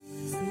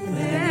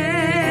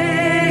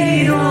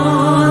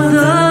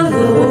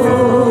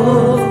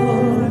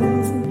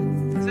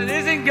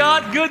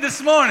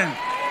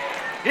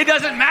It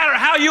doesn't matter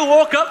how you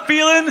woke up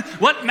feeling.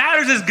 What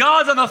matters is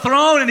God's on the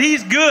throne, and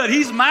He's good.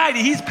 He's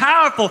mighty. He's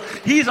powerful.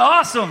 He's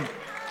awesome.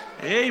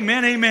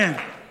 Amen, amen.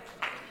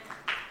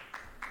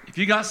 If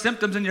you got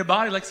symptoms in your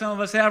body like some of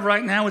us have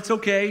right now, it's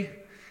okay.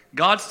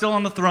 God's still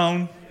on the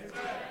throne.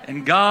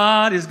 And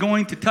God is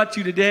going to touch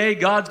you today.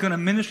 God's going to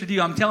minister to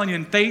you. I'm telling you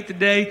in faith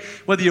today,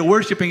 whether you're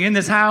worshiping in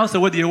this house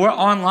or whether you're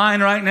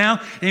online right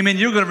now, amen,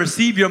 you're going to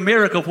receive your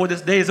miracle before this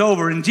day is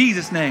over in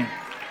Jesus' name.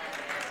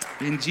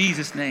 In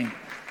Jesus' name.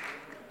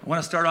 I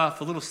want to start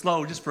off a little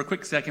slow just for a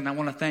quick second. I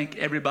want to thank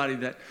everybody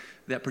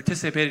that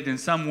participated in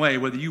some way,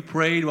 whether you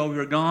prayed while we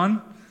were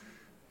gone,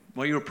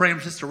 while you were praying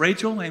for Sister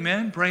Rachel,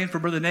 amen, praying for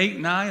Brother Nate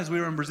and I as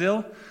we were in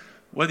Brazil,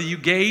 whether you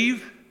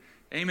gave,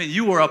 amen,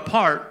 you were a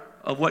part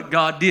of what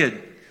God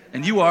did.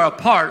 And you are a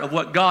part of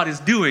what God is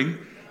doing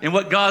and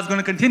what God's going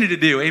to continue to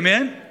do.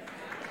 Amen?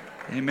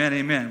 Amen,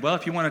 amen. Well,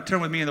 if you want to turn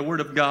with me in the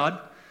Word of God,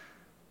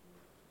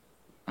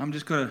 I'm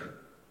just going to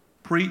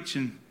preach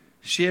and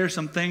share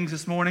some things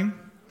this morning.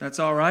 That's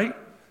all right.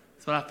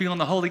 That's what I feel in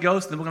the Holy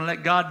Ghost, and we're going to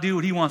let God do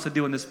what He wants to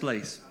do in this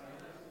place.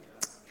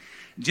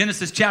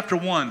 Genesis chapter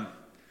 1,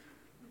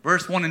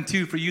 verse 1 and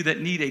 2 for you that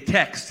need a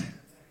text.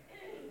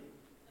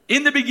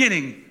 In the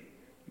beginning,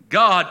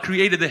 God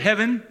created the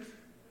heaven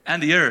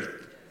and the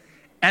earth.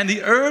 And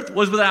the earth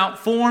was without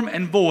form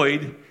and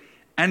void,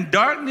 and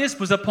darkness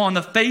was upon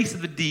the face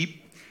of the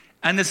deep,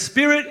 and the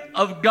Spirit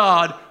of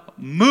God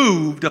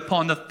moved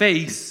upon the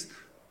face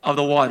of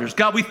the waters.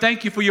 God, we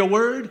thank you for your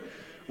word.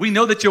 We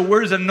know that your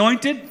word is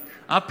anointed.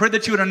 I pray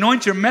that you would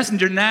anoint your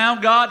messenger now.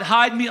 God,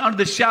 hide me under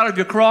the shadow of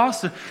your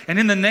cross. And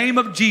in the name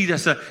of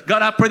Jesus,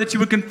 God, I pray that you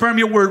would confirm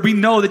your word. We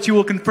know that you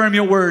will confirm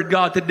your word,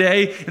 God,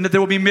 today, and that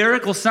there will be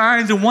miracles,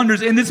 signs, and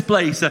wonders in this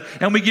place.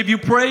 And we give you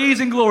praise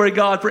and glory,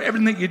 God, for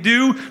everything that you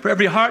do, for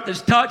every heart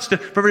that's touched,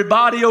 for every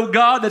body, oh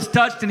God, that's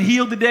touched and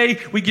healed today.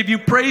 We give you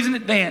praise in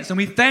advance, and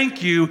we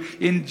thank you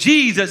in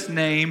Jesus'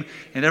 name.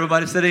 And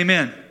everybody said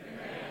amen. Amen.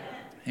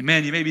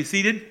 Amen. You may be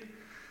seated.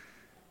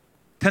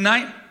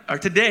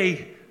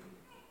 Today,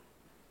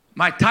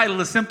 my title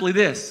is simply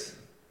this,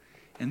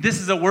 and this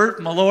is a word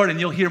from the Lord, and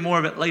you'll hear more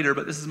of it later,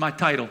 but this is my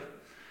title.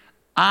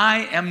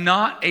 I am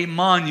not a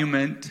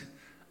monument,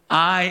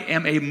 I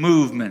am a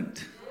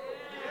movement.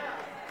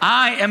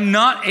 I am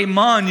not a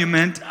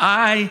monument,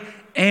 I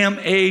am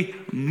a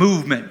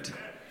movement.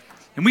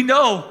 And we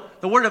know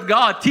the Word of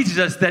God teaches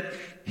us that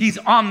He's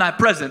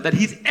omnipresent, that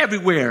He's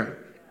everywhere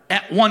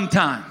at one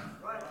time.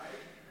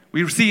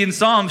 We see in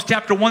Psalms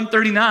chapter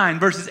 139,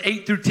 verses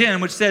 8 through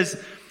 10, which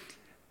says,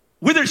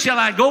 whither shall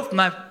I go from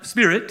thy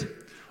spirit?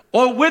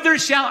 Or whither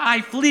shall I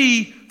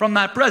flee from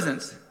thy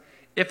presence?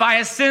 If I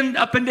ascend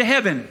up into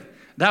heaven,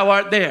 thou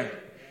art there.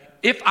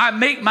 If I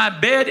make my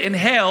bed in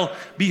hell,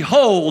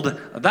 behold,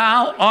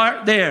 thou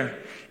art there.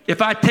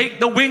 If I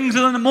take the wings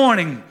of the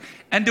morning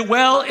and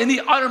dwell in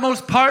the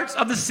uttermost parts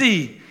of the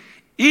sea,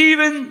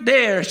 even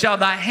there shall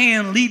thy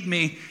hand lead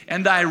me,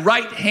 and thy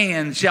right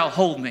hand shall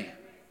hold me.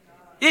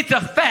 It's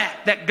a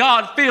fact that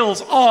God fills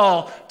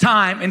all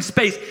time and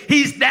space.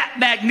 He's that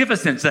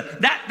magnificent.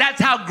 That's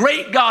how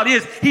great God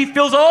is. He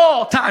fills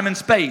all time and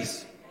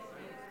space.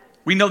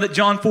 We know that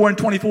John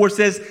 4:24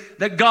 says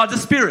that God's a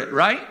spirit,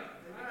 right?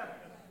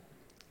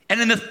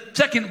 And in the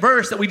second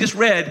verse that we just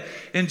read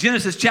in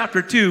Genesis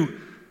chapter 2,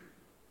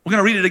 we're going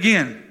to read it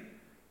again.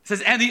 It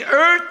says, and the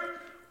earth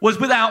was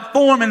without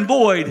form and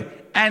void,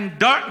 and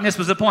darkness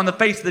was upon the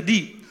face of the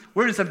deep.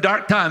 We're in some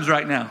dark times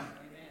right now.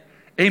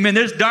 Amen.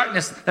 There's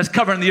darkness that's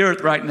covering the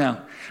earth right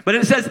now. But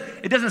it says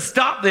it doesn't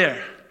stop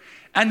there.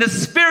 And the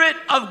Spirit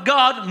of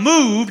God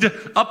moved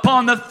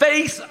upon the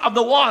face of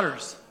the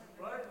waters.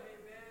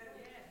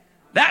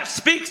 That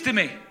speaks to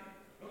me.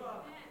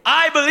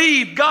 I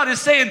believe God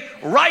is saying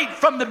right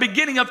from the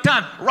beginning of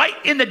time, right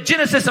in the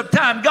genesis of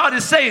time, God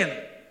is saying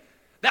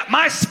that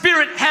my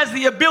Spirit has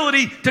the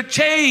ability to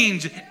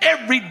change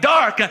every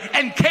dark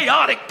and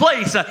chaotic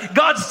place.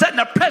 God's setting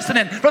a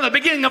precedent from the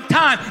beginning of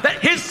time that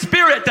His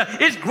Spirit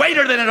is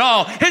greater than it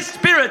all. His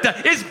Spirit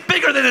is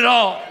bigger than it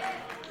all.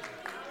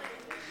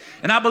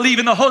 And I believe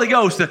in the Holy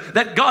Ghost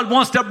that God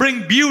wants to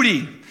bring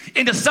beauty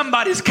into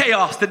somebody's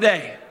chaos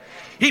today.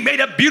 He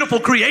made a beautiful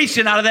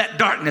creation out of that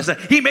darkness.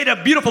 He made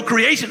a beautiful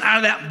creation out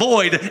of that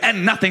void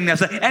and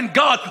nothingness. And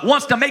God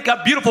wants to make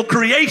a beautiful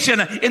creation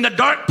in the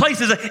dark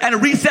places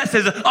and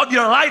recesses of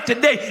your life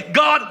today.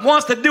 God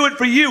wants to do it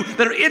for you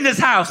that are in this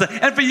house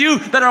and for you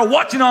that are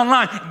watching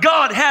online.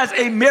 God has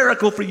a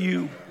miracle for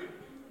you.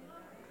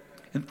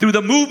 And through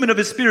the movement of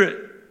His Spirit,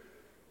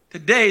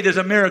 today there's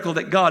a miracle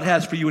that God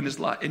has for you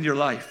in your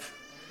life.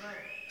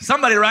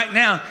 Somebody right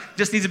now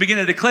just needs to begin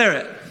to declare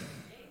it.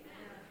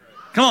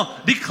 Come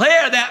on,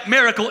 declare that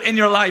miracle in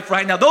your life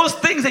right now. Those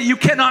things that you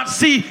cannot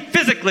see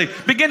physically,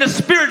 begin to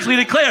spiritually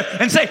declare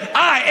and say,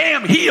 I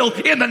am healed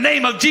in the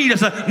name of Jesus.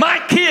 My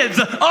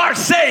kids are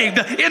saved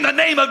in the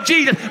name of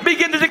Jesus.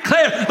 Begin to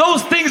declare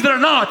those things that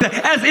are not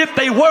as if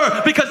they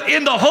were, because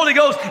in the Holy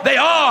Ghost, they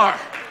are.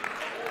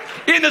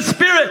 In the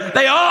Spirit,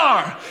 they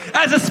are.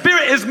 As the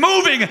Spirit is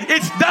moving,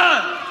 it's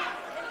done.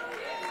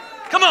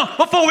 Come on,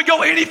 before we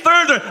go any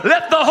further,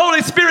 let the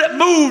Holy Spirit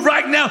move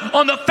right now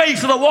on the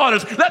face of the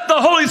waters. Let the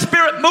Holy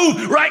Spirit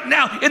move right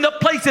now in the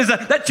places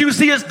that you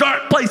see as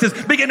dark places.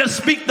 Begin to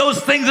speak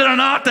those things that are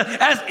not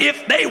as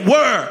if they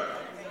were.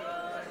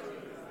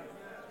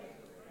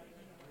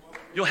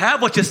 You'll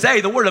have what you say.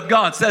 The Word of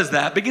God says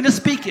that. Begin to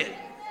speak it.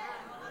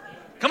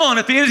 Come on,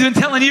 if the enemy's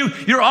been telling you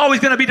you're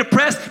always going to be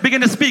depressed, begin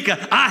to speak.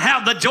 I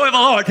have the joy of the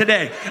Lord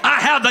today. I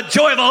have the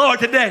joy of the Lord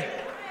today.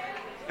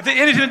 If the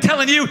enemy's been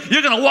telling you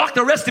you're going to walk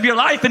the rest of your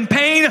life in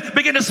pain,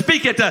 begin to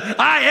speak it.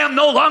 I am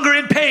no longer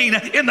in pain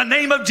in the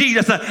name of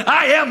Jesus.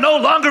 I am no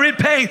longer in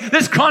pain.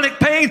 This chronic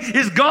pain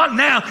is gone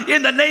now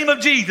in the name of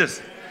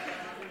Jesus.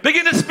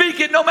 Begin to speak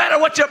it no matter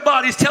what your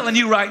body's telling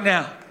you right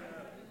now.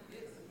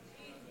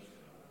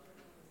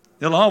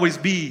 There'll always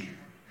be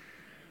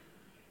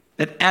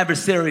that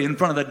adversary in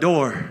front of the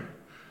door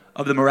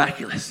of the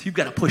miraculous. You've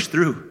got to push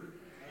through.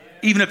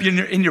 Even if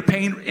you're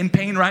in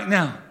pain right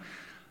now.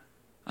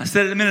 I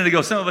said it a minute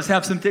ago, some of us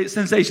have some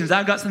sensations.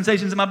 I've got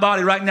sensations in my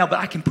body right now, but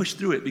I can push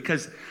through it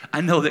because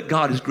I know that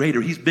God is greater.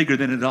 He's bigger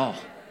than it all.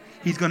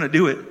 He's going to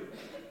do it.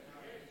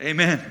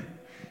 Amen.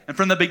 And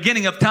from the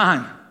beginning of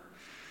time,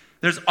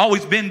 there's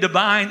always been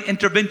divine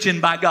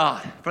intervention by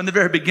God. From the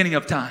very beginning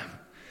of time.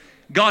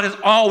 God has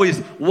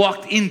always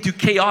walked into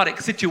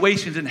chaotic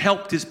situations and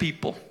helped his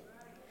people.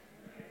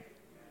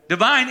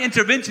 Divine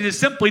intervention is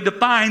simply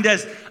defined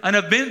as an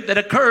event that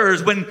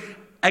occurs when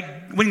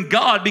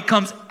God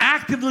becomes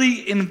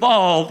actively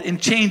involved in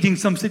changing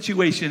some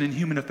situation in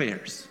human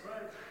affairs.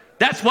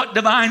 That's what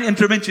divine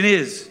intervention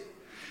is.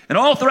 And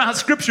all throughout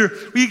Scripture,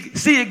 we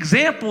see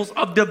examples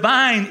of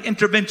divine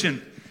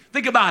intervention.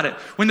 Think about it.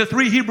 When the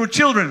 3 Hebrew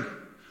children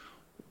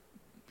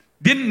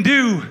didn't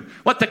do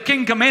what the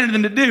king commanded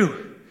them to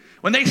do,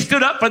 when they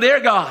stood up for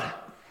their God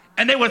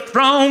and they were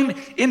thrown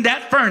in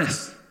that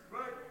furnace,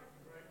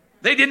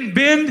 they didn't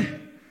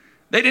bend,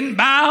 they didn't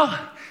bow,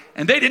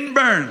 and they didn't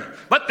burn.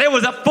 But there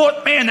was a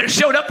 4th man that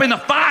showed up in the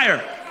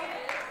fire.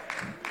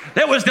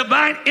 There was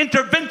divine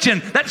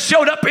intervention that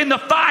showed up in the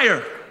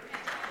fire.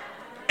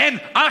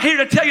 And I'm here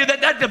to tell you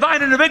that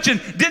divine intervention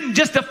didn't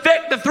just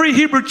affect the 3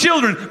 Hebrew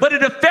children, but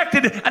it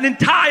affected an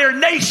entire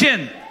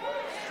nation.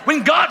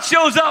 When God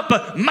shows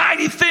up,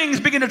 mighty things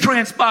begin to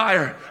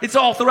transpire. It's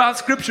all throughout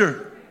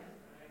Scripture.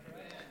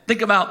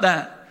 Think about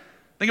that.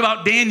 Think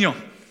about Daniel.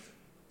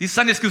 These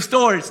Sunday school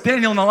stories,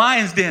 Daniel in the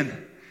lion's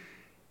den.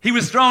 He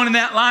was thrown in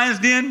that lion's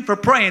den for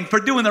praying, for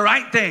doing the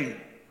right thing.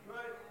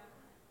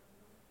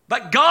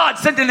 But God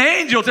sent an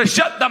angel to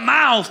shut the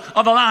mouths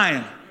of the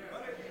lion.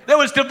 There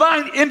was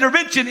divine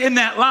intervention in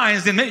that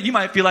lion's den. You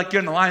might feel like you're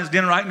in the lion's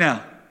den right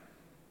now.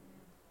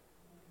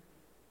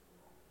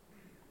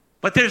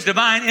 But there's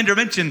divine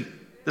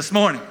intervention this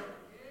morning.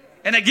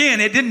 And again,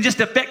 it didn't just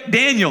affect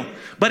Daniel,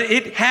 but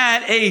it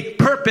had a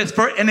purpose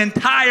for an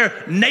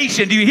entire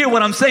nation. Do you hear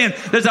what I'm saying?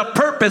 There's a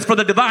purpose for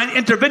the divine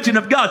intervention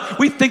of God.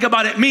 We think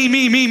about it,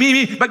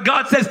 me. But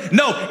God says,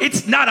 no,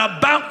 it's not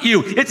about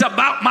you. It's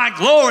about my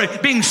glory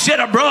being shed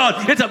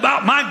abroad. It's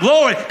about my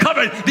glory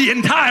covering the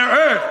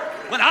entire earth.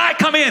 When I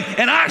come in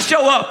and I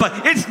show up,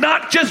 it's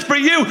not just for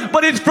you,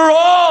 but it's for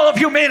all of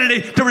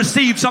humanity to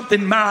receive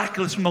something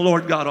miraculous from the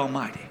Lord God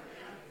Almighty.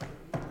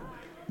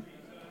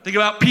 Think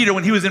about Peter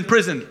when he was in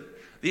prison.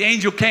 The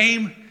angel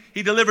came,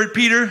 he delivered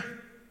Peter,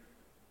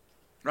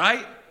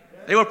 right?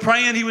 They were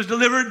praying, he was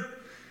delivered.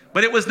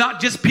 But it was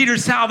not just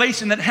Peter's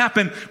salvation that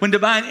happened when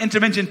divine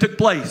intervention took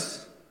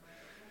place.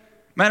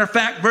 Matter of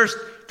fact, verse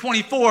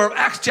 24 of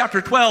Acts chapter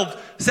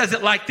 12 says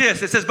it like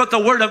this. It says, but the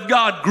word of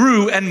God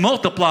grew and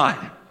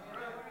multiplied.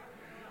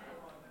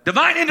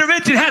 Divine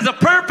intervention has a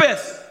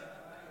purpose.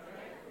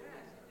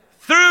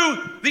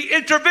 Through the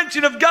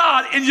intervention of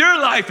God in your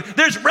life,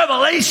 there's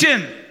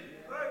revelation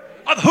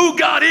of who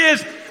God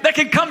is that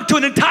can come to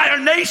an entire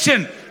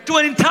nation, to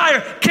an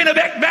entire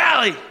Kennebec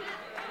Valley,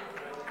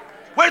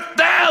 where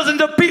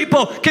thousands of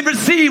people can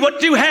receive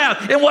what you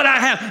have and what I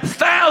have.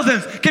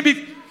 Thousands can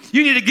be.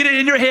 You need to get it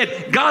in your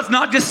head. God's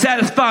not just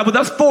satisfied with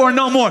us 4 and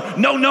no more.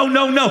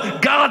 No.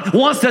 God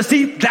wants to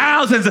see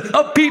thousands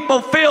of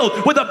people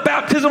filled with the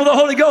baptism of the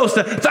Holy Ghost.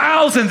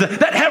 Thousands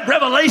that have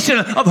revelation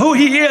of who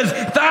He is.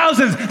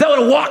 Thousands that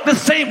would walk the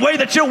same way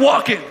that you're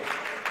walking.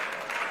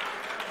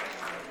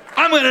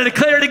 I'm going to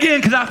declare it again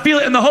because I feel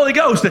it in the Holy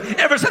Ghost.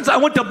 Ever since I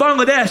went to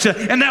Bangladesh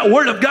and that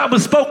word of God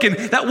was spoken,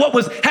 that what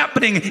was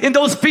happening in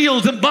those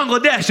fields in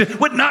Bangladesh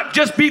would not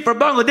just be for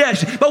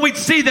Bangladesh, but we'd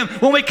see them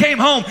when we came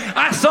home.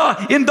 I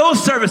saw in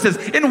those services,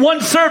 in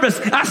one service,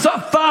 I saw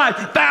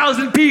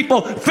 5,000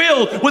 people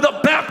filled with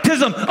a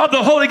baptism of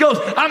the Holy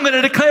Ghost. I'm going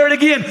to declare it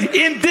again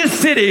in this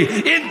city,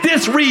 in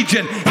this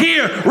region,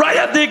 here, right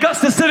at the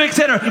Augusta Civic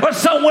Center or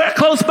somewhere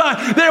close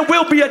by. There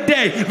will be a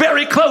day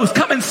very close,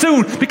 coming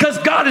soon, because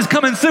God is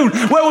coming soon,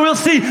 where we'll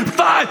see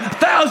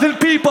 5,000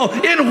 people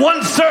in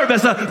one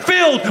service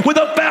filled with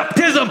the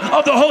baptism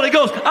of the Holy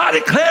Ghost. I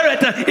declare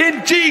it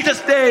in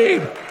Jesus'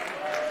 name.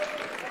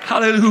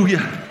 Hallelujah.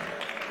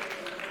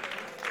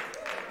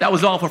 That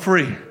was all for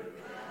free.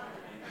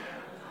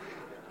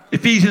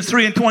 Ephesians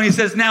 3:20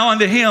 says, now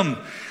unto him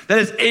that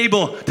is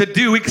able to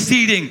do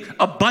exceeding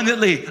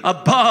abundantly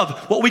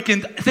above what we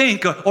can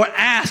think or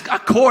ask,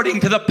 according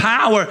to the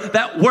power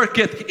that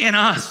worketh in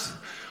us.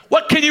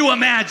 What can you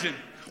imagine?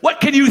 What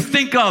can you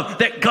think of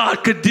that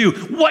God could do?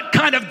 What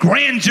kind of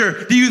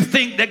grandeur do you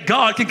think that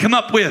God can come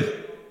up with?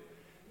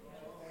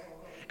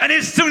 And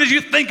as soon as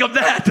you think of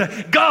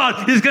that,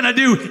 God is going to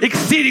do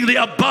exceedingly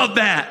above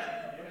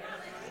that.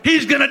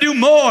 He's going to do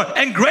more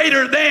and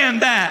greater than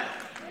that.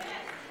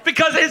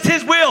 Because it's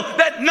his will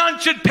that none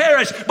should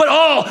perish, but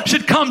all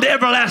should come to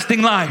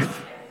everlasting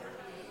life.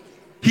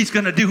 He's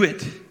going to do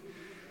it.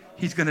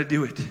 He's going to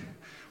do it.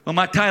 Well,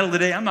 my title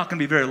today, I'm not going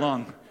to be very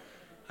long.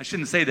 I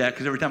shouldn't say that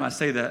because every time I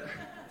say that.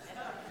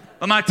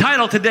 But my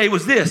title today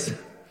was this, and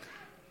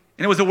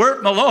it was a word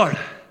from the Lord.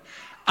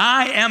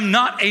 I am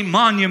not a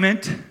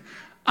monument.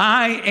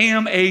 I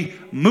am a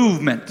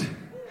movement.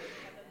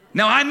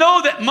 Now, I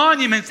know that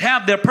monuments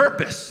have their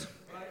purpose.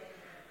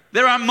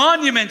 There are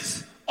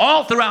monuments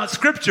all throughout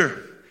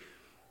Scripture.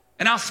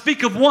 And I'll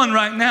speak of one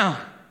right now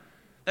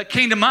that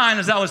came to mind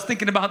as I was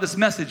thinking about this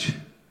message.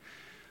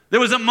 There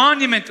was a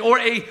monument or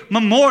a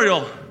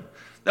memorial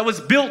that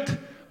was built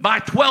by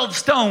 12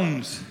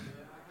 stones.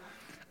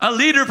 A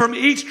leader from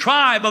each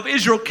tribe of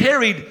Israel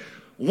carried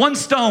one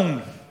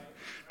stone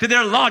to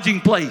their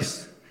lodging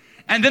place.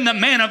 And then the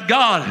man of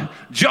God,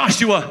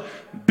 Joshua,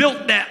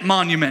 built that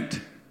monument.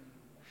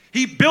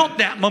 He built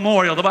that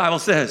memorial, the Bible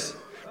says,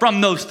 from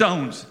those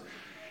stones.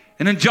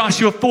 And in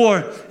Joshua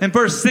 4 and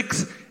verse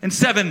 6 and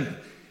 7,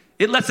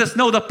 it lets us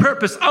know the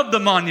purpose of the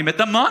monument.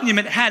 The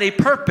monument had a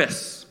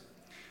purpose.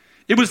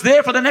 It was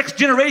there for the next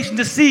generation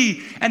to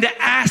see and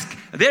to ask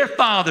their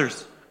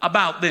fathers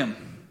about them.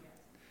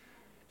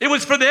 It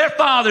was for their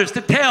fathers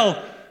to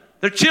tell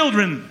their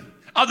children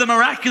of the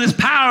miraculous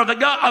power of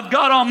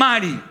God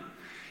Almighty.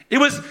 It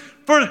was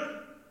for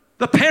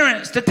the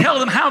parents to tell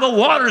them how the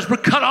waters were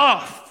cut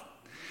off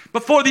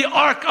before the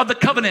Ark of the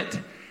Covenant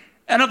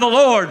and of the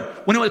Lord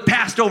when it was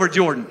passed over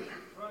Jordan.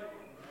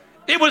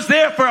 It was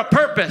there for a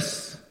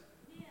purpose.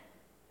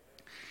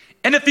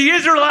 And if the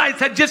Israelites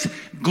had just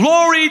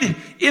gloried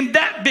in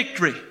that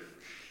victory,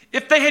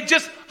 if they had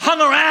just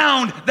hung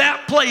around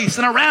that place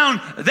and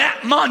around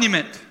that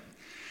monument,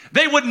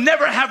 they would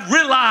never have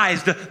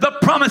realized the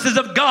promises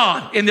of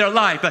God in their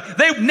life.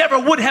 They never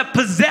would have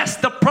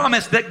possessed the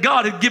promise that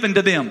God had given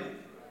to them.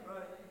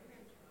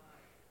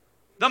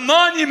 The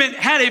monument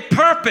had a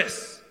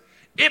purpose.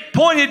 It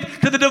pointed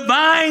to the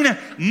divine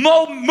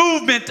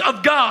movement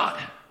of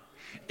God.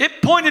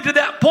 It pointed to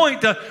that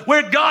point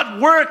where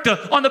God worked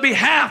on the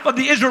behalf of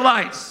the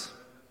Israelites.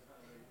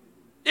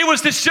 It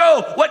was to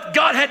show what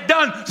God had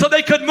done so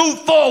they could move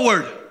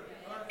forward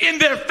in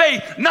their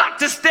faith, not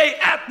to stay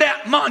at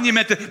that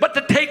monument, but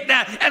to take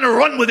that and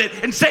run with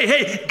it and say,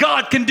 hey,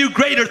 God can do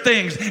greater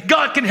things.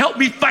 God can help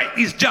me fight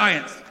these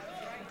giants.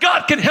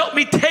 God can help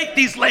me take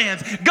these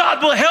lands.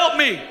 God will help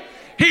me.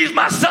 He's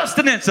my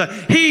sustenance.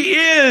 He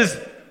is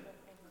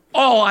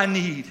all I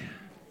need.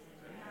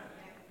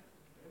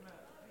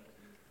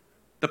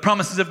 The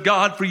promises of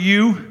God for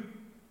you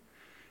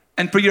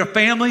and for your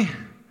family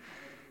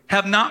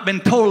have not been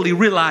totally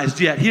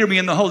realized yet. Hear me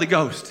in the Holy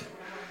Ghost.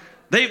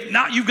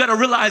 You've got to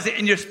realize it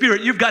in your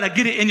spirit. You've got to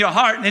get it in your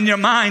heart and in your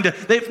mind.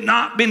 They've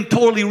not been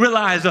totally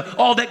realized.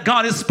 All that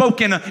God has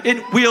spoken,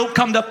 it will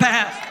come to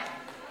pass.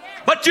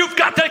 But you've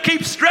got to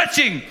keep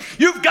stretching.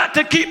 You've got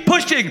to keep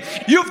pushing.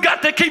 You've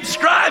got to keep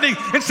striving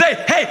and say,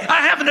 hey,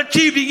 I haven't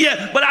achieved it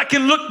yet, but I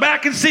can look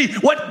back and see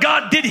what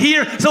God did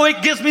here, so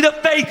it gives me the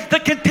faith to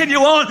continue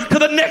on to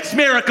the next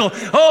miracle.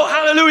 Oh,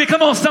 hallelujah.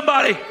 Come on,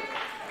 somebody.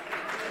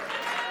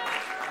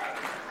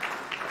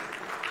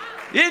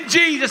 In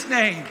Jesus'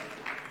 name.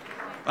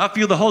 I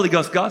feel the Holy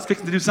Ghost. God's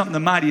fixing to do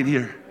something mighty in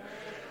here.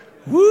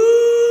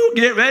 Woo!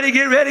 Get ready,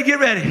 get ready, get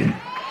ready.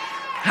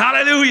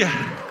 Hallelujah.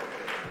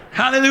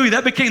 Hallelujah.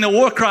 That became the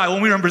war cry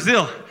when we were in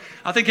Brazil.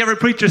 I think every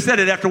preacher said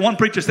it after one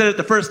preacher said it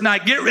the first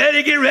night. Get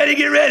ready, get ready,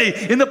 get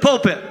ready in the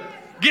pulpit.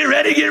 Get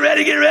ready, get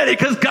ready, get ready,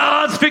 because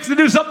God's fixing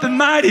to do something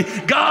mighty.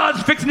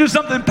 God's fixing to do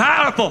something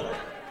powerful.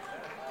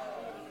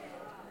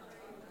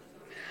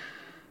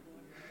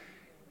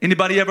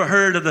 Anybody ever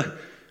heard of the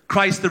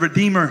Christ the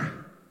Redeemer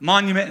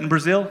monument in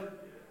Brazil?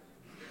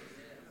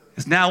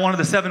 It's now one of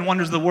the 7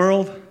 wonders of the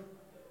world.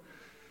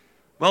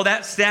 Well,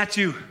 that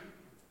statue,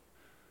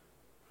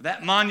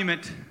 that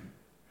monument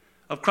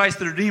of Christ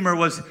the Redeemer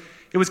was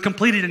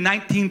completed in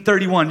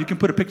 1931. You can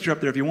put a picture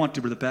up there if you want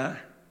to, Brother Pat.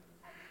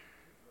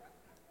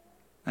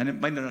 I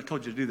might not have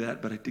told you to do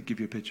that, but I did give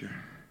you a picture.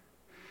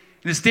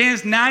 And it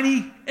stands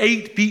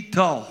 98 feet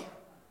tall.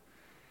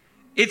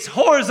 Its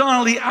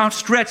horizontally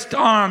outstretched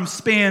arms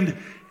spanned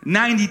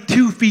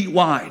 92 feet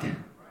wide.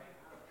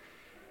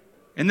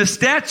 And the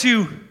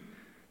statue,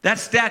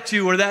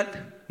 or that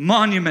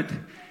monument,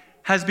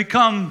 has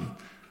become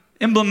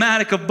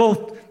emblematic of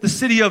both the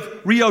city of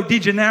Rio de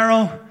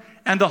Janeiro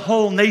and the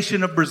whole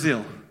nation of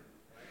Brazil.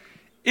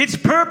 Its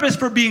purpose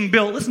for being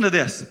built, listen to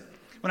this,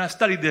 when I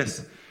studied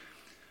this,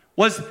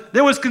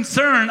 there was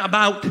concern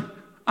about,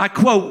 I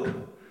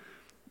quote,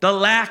 the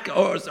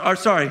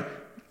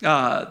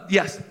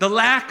the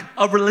lack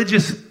of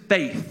religious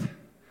faith.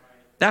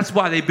 That's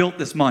why they built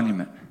this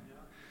monument.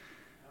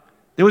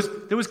 There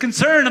was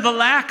concern of the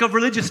lack of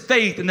religious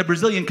faith in the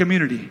Brazilian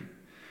community.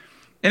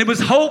 And it was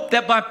hoped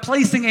that by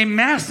placing a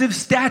massive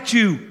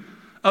statue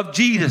of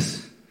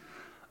Jesus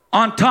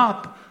on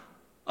top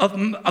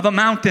of a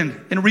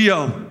mountain in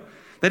Rio,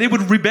 that it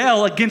would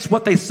rebel against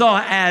what they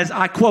saw as,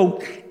 I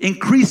quote,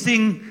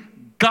 increasing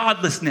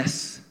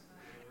godlessness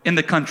in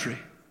the country.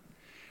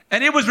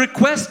 And it was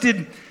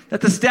requested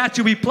that the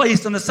statue be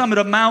placed on the summit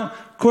of Mount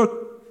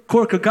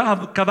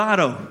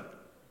Corcovado,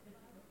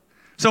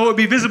 so it would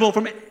be visible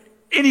from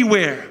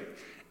anywhere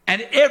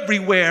and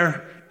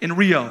everywhere in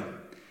Rio,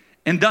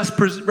 and thus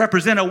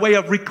represent a way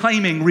of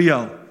reclaiming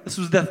Rio. This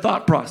was their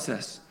thought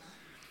process,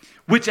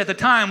 which at the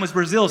time was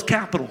Brazil's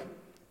capital.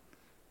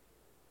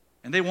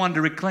 And they wanted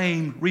to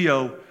reclaim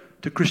Rio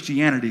to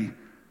Christianity.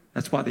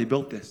 That's why they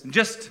built this. And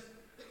just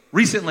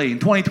recently, in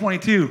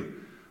 2022,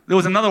 there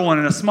was another one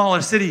in a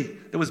smaller city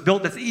that was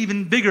built that's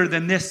even bigger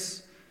than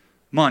this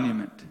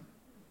monument.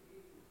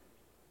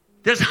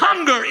 There's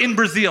hunger in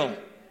Brazil.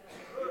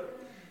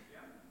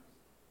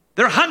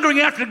 They're hungering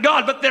after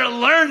God, but they're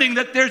learning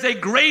that there's a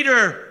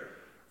greater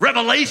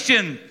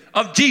revelation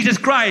of Jesus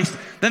Christ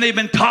than they've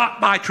been taught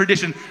by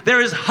tradition.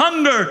 There is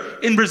hunger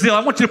in Brazil.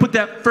 I want you to put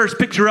that first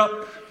picture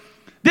up.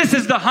 This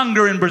is the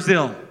hunger in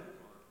Brazil.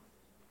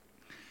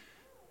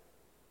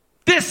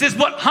 This is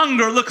what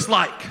hunger looks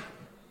like.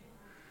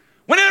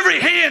 When every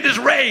hand is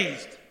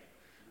raised,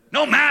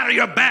 no matter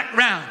your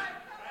background,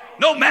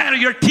 no matter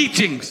your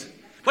teachings,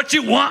 but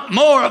you want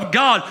more of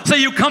God. So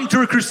you come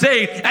to a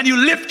crusade and you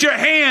lift your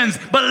hands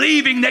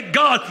believing that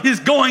God is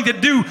going to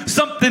do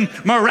something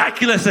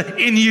miraculous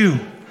in you.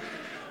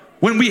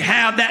 When we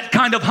have that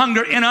kind of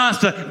hunger in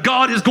us,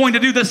 God is going to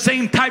do the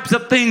same types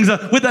of things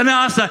within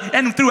us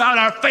and throughout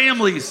our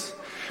families.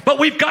 But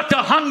we've got to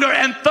hunger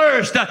and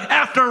thirst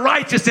after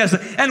righteousness.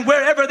 And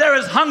wherever there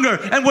is hunger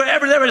and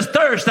wherever there is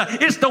thirst,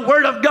 it's the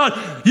word of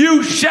God.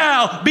 You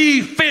shall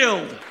be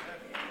filled.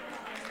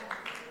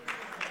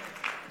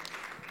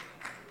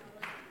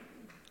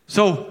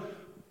 So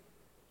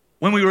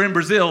when we were in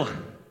Brazil,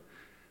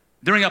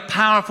 during a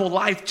powerful,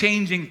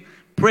 life-changing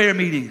prayer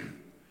meeting,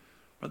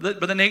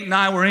 Brother Nate and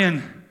I were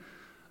in,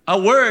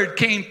 a word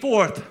came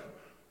forth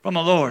from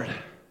the Lord.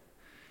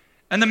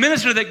 And the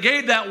minister that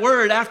gave that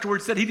word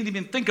afterwards said he didn't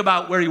even think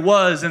about where he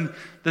was and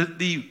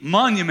the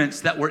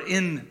monuments that were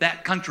in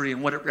that country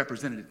and what it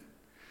represented.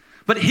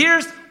 But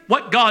here's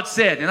what God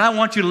said, and I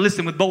want you to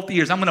listen with both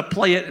ears. I'm going to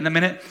play it in a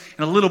minute,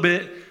 in a little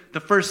bit. The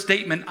first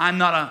statement, I'm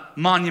not a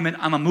monument,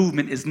 I'm a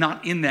movement, is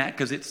not in that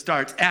because it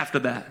starts after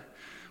that.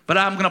 But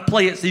I'm going to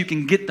play it so you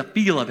can get the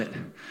feel of it.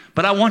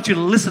 But I want you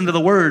to listen to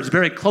the words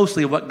very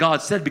closely of what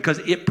God said because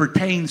it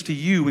pertains to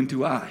you and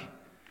to I.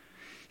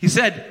 He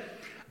said,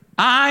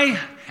 I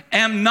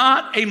am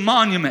not a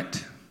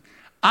monument.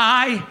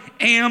 I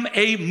am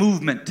a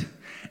movement.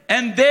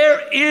 And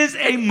there is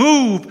a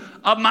move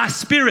of my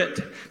spirit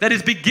that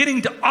is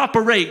beginning to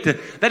operate,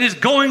 that is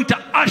going to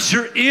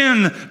usher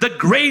in the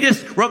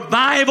greatest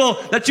revival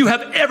that you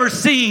have ever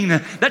seen,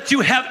 that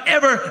you have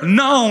ever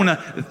known.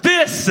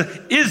 This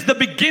is the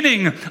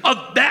beginning of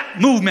that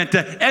movement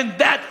and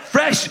that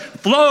fresh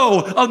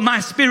flow of my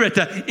spirit.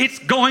 It's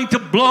going to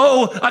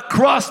blow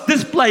across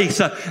this place,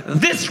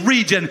 this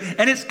region,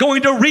 and it's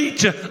going to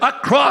reach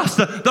across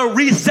the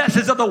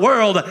recesses of the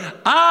world.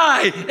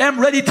 I am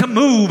ready to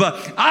move.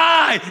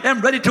 I am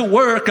ready to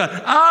work.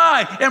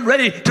 I am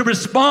ready to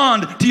respond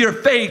to your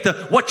faith,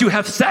 what you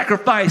have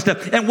sacrificed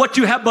and what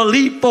you have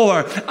believed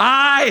for.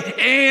 I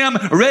am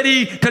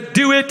ready to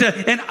do it,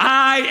 and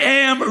I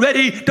am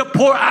ready to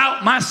pour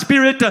out my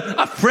spirit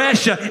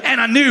afresh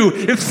and anew.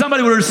 If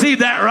somebody would receive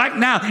that right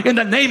now in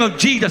the name of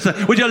Jesus,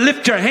 would you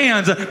lift your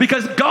hands?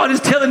 Because God is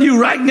telling you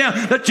right now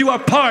that you are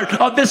part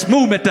of this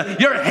movement.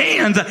 Your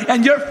hands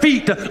and your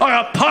feet are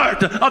a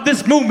part of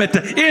this movement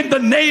in the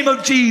name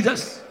of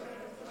Jesus.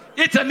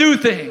 It's a new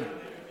thing.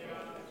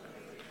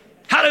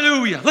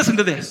 Hallelujah. Listen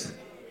to this.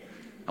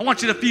 I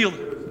want you to feel it.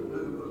 It's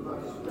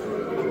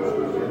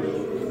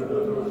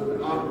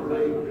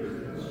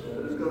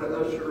going to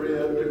usher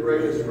in the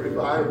greatest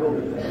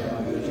revival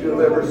that you've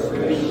ever seen,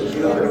 that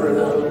you've ever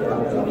known.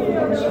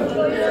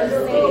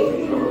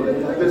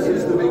 This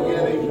is the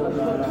beginning of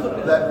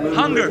that movement,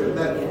 hunger,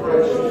 that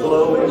fresh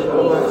blowing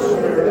of my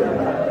spirit.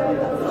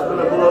 It's going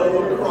to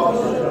blow across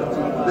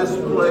this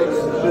place,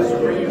 this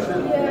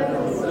region.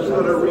 It's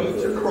going to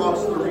reach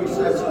across the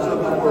recesses of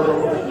the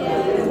world.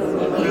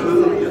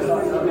 Hallelujah.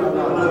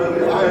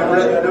 Hallelujah. I am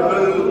ready to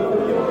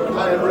move.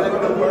 I am ready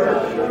to work.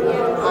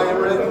 I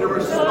am ready to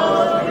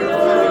respond to your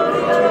faith,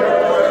 to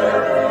your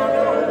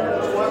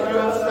prayer, to what you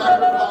have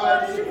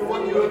sacrificed, to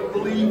what you have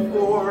believed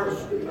for.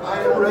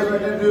 I am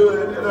ready to do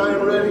it, and I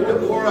am ready to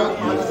pour out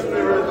my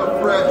spirit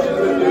afresh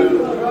and anew.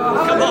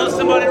 Come on,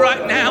 somebody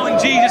right now in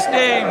Jesus'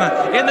 name.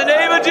 In the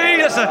name of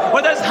Jesus.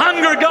 Where there's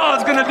hunger,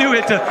 God's going to do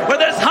it. Where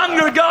there's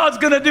hunger, God's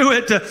going to do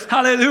it.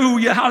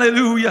 Hallelujah,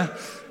 hallelujah.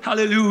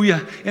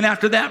 Hallelujah. And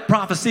after that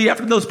prophecy,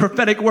 after those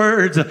prophetic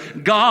words,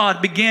 God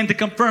began to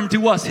confirm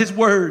to us His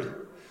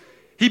word.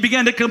 He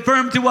began to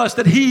confirm to us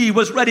that he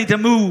was ready to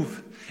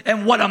move.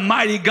 And what a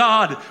mighty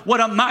God,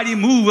 what a mighty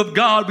move of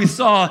God we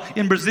saw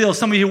in Brazil.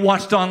 Some of you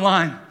watched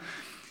online.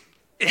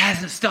 It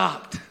hasn't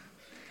stopped.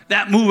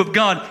 That move of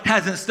God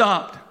hasn't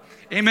stopped.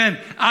 Amen.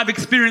 I've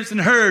experienced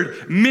and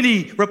heard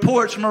many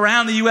reports from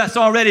around the U.S.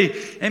 already,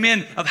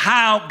 amen, of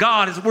how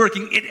God is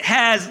working. It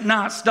has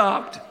not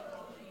stopped.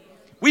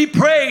 We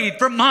prayed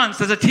for months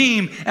as a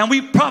team, and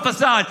we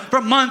prophesied for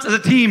months as a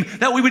team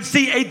that we would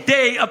see a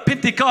day of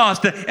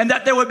Pentecost, and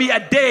that there would be a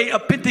day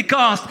of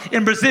Pentecost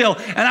in Brazil.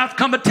 And I've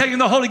come to tell you in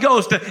the Holy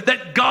Ghost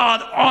that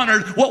God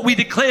honored what we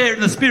declared in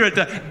the Spirit.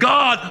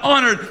 God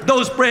honored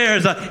those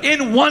prayers.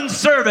 In one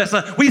service,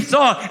 we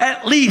saw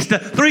at least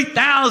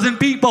 3,000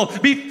 people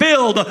be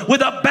filled with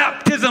a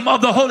baptism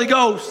of the Holy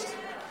Ghost.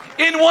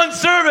 In one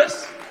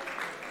service.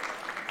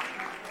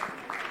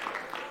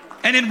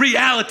 And in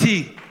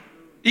reality,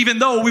 even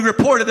though we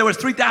reported there was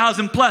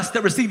 3,000 plus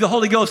that received the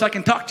Holy Ghost, I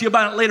can talk to you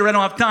about it later, I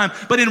don't have time.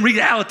 But in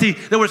reality,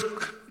 there was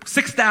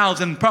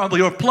 6,000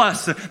 probably or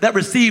plus that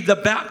received the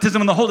baptism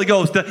of the Holy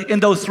Ghost in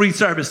those 3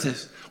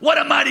 services. What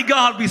a mighty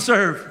God we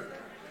serve.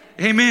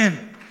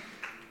 Amen.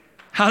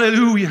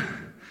 Hallelujah.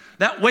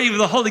 That wave of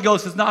the Holy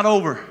Ghost is not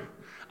over.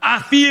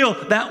 I feel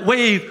that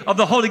wave of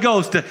the Holy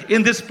Ghost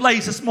in this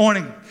place this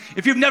morning.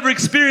 If you've never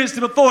experienced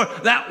it before,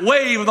 that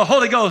wave of the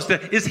Holy Ghost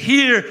is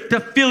here to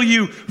fill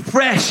you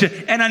fresh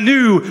and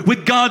anew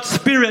with God's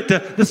Spirit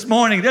this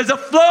morning. There's a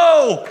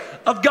flow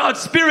of God's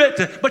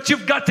Spirit, but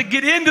you've got to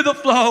get into the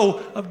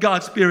flow of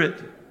God's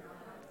Spirit.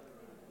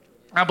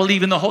 I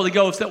believe in the Holy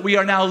Ghost that we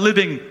are now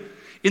living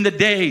in the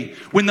day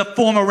when the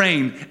former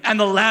rain and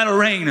the latter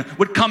rain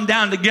would come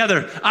down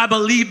together. I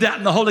believe that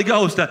in the Holy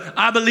Ghost.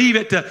 I believe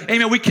it.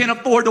 Amen. We can't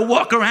afford to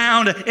walk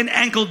around in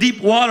ankle deep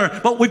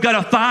water, but we've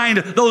got to find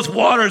those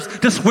waters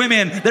to swim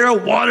in. There are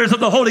waters of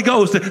the Holy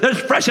Ghost. There's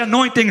fresh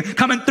anointing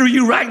coming through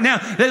you right now.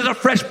 There's a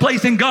fresh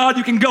place in God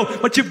you can go,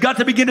 but you've got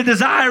to begin to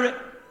desire it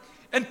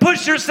and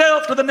push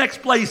yourself to the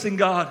next place in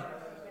God.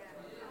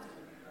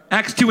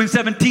 Acts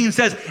 2:17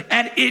 says,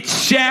 and it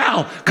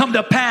shall come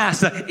to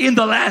pass in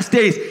the last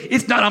days.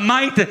 It's not a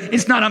might.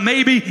 It's not a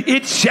maybe.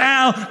 It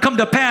shall come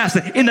to pass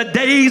in the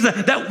days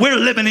that we're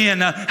living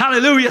in.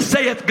 Hallelujah.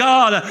 Saith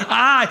God,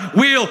 I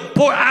will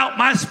pour out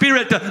my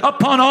Spirit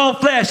upon all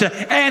flesh,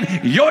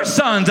 and your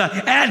sons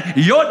and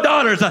your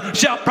daughters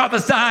shall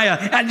prophesy,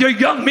 and your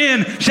young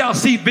men shall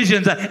see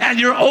visions, and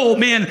your old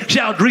men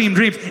shall dream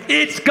dreams.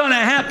 It's going to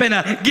happen.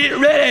 Get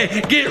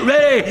ready. Get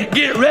ready.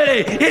 Get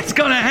ready. It's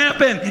going to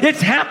happen.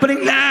 It's happening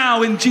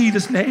now in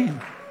Jesus' name.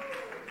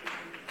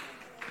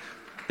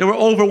 There were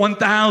over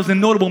 1,000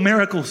 notable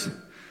miracles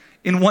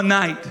in one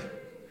night.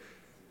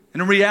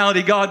 And in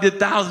reality, God did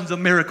thousands of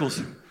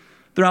miracles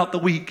throughout the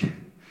week,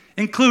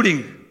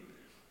 including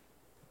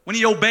when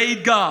he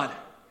obeyed God.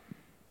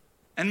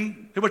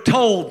 And they were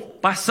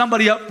told by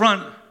somebody up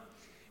front,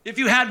 if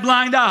you had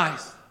blind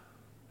eyes,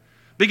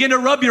 begin to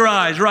rub your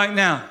eyes right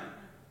now.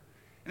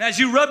 And as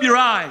you rub your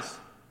eyes,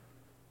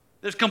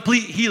 there's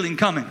complete healing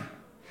coming.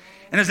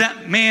 And as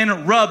that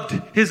man rubbed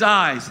his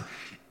eyes,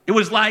 it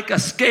was like a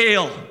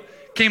scale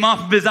came off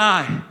of his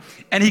eye,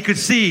 and he could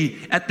see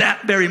at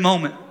that very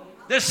moment.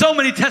 There's so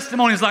many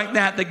testimonies like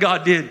that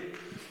God did.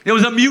 There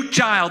was a mute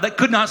child that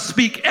could not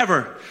speak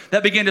ever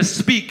that began to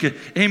speak,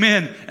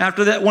 amen,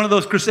 after that one of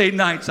those crusade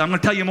nights. I'm going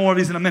to tell you more of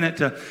these in a minute.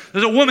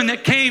 There's a woman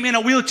that came in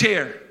a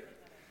wheelchair.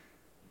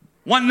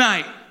 One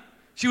night,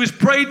 she was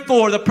prayed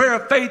for. The prayer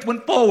of faith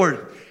went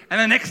forward.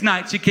 And the next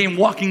night, she came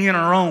walking in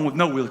on her own with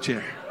no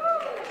wheelchair.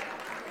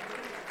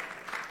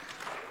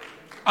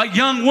 A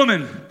young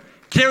woman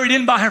carried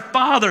in by her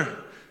father.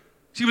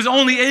 She was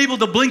only able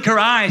to blink her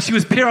eyes. She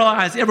was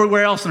paralyzed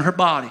everywhere else in her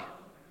body.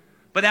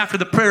 But after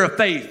the prayer of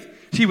faith,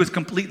 she was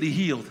completely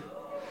healed.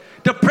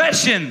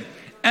 Depression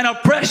and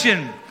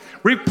oppression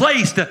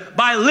replaced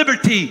by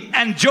liberty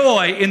and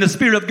joy in the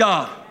Spirit of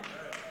God.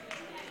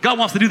 God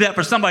wants to do that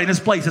for somebody in this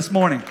place this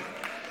morning.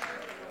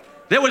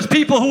 There was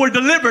people who were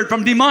delivered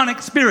from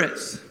demonic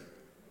spirits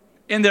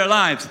in their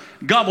lives.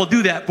 God will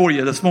do that for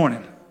you this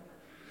morning.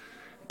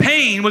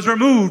 Pain was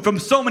removed from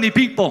so many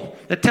people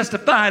that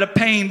testified of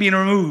pain being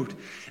removed.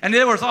 And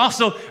there was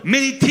also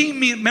many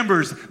team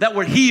members that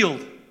were healed.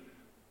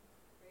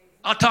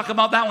 I'll talk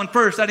about that one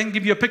first. I didn't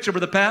give you a picture,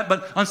 Brother Pat,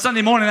 but on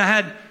Sunday morning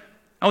I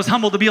was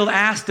humbled to be able to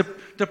ask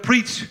to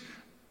preach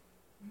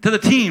to the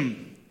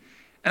team.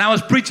 And I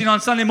was preaching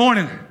on Sunday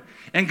morning,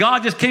 and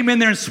God just came in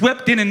there and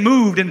swept in and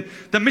moved. And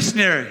the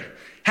missionary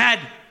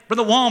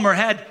Brother Walmer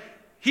had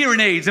hearing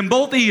aids in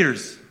both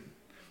ears.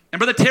 And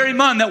Brother Terry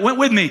Munn that went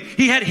with me,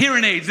 he had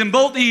hearing aids in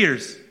both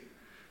ears.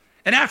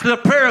 And after the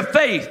prayer of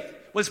faith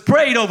was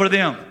prayed over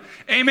them,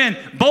 amen,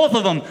 both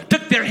of them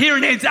took their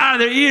hearing aids out of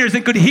their ears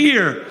and could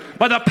hear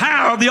by the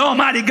power of the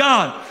Almighty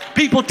God.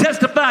 People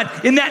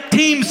testified in that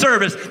team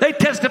service. They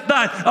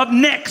testified of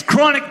necks,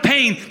 chronic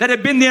pain that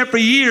had been there for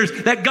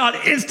years that God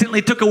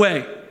instantly took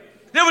away.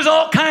 There was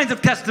all kinds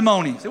of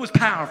testimonies. It was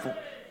powerful.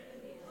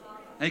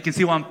 Now you can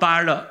see why I'm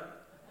fired up.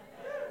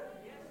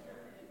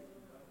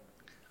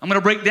 I'm going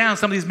to break down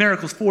some of these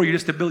miracles for you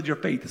just to build your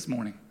faith this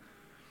morning.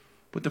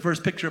 Put the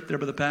first picture up there,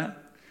 Brother Pat.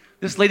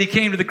 This lady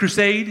came to the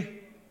crusade.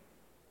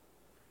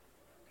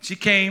 She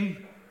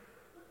came.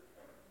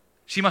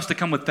 She must have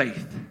come with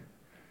faith.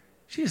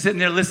 She was sitting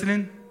there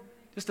listening,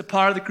 just a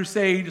part of the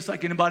crusade, just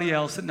like anybody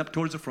else, sitting up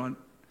towards the front.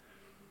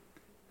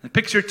 And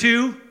picture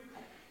 2,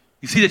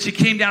 you see that she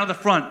came down to the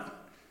front.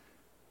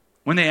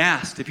 When they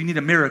asked, if you need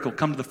a miracle,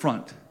 come to the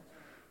front.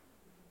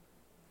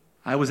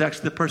 I was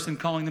actually the person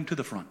calling them to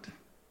the front.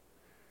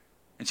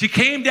 And she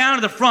came down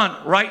to the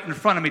front, right in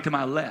front of me to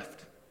my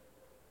left.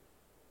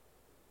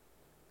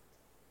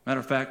 Matter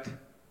of fact,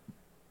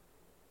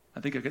 I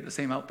think I got the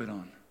same outfit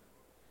on.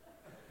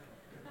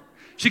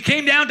 She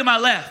came down to my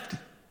left.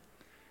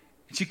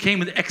 And she came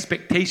with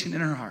expectation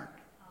in her heart.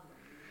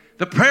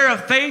 The prayer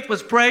of faith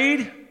was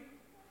prayed.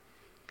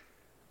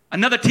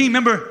 Another team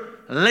member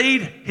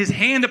laid his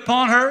hand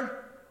upon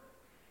her.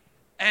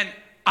 And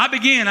I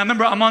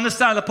remember I'm on this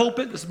side of the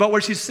pulpit. This is about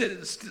where she's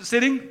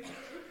sitting.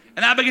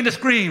 And I began to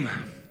scream,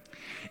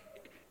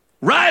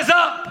 rise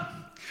up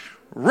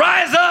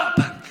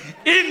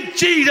in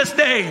Jesus'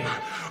 name.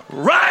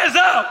 Rise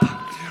up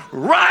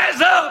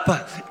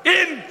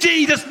in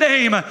Jesus'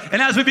 name.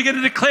 And as we begin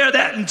to declare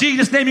that in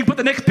Jesus' name, you put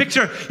the next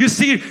picture, you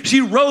see she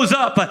rose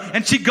up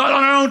and she got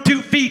on her own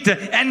 2 feet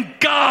and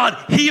God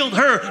healed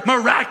her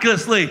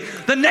miraculously.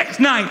 The next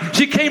night,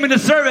 she came into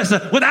service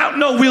without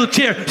no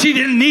wheelchair. She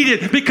didn't need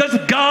it because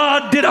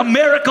God did a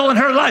miracle in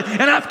her life.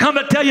 And I've come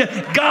to tell you,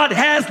 God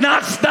has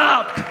not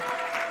stopped.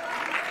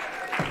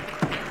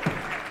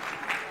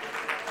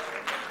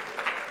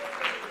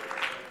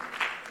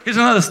 Here's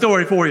another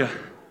story for you.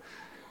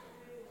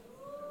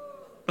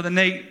 Brother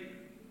Nate,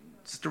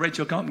 Sister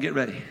Rachel, come up and get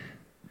ready.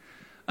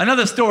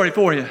 Another story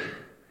for you.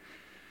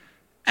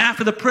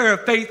 After the prayer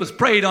of faith was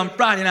prayed on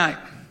Friday night,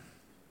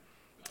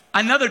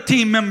 another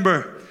team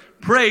member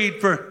prayed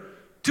for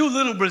 2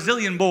 little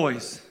Brazilian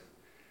boys,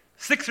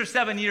 6 or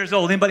 7 years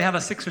old. Anybody have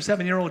a 6 or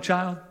 7-year-old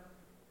child?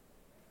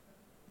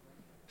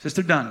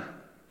 Sister Dunn.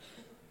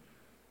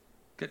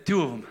 Got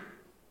 2 of them.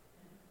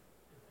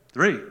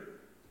 3.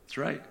 That's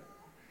right.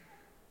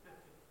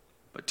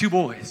 But 2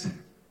 boys.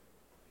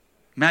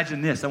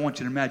 Imagine this. I want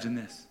you to imagine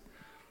this.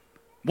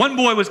 One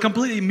boy was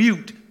completely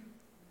mute.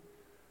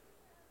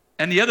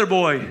 And the other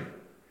boy,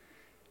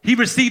 he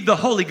received the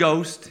Holy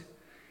Ghost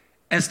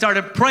and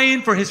started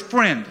praying for his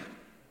friend.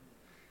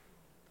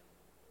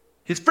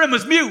 His friend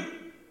was mute.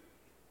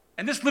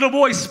 And this little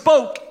boy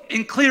spoke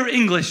in clear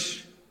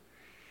English.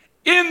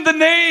 In the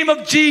name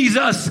of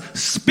Jesus,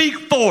 speak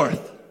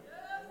forth.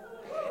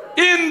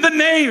 In the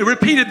name,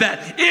 repeated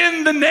that.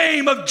 In the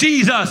name of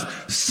Jesus,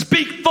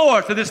 speak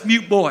forth to this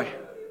mute boy.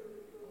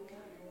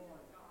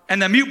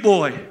 And the mute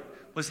boy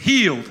was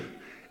healed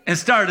and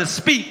started to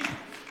speak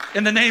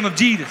in the name of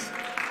Jesus.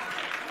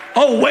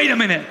 Oh, wait a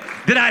minute.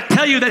 Did I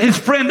tell you that his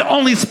friend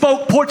only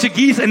spoke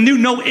Portuguese and knew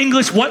no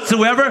English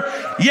whatsoever?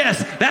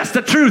 Yes, that's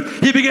the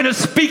truth. He began to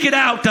speak it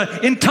out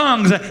in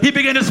tongues. He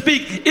began to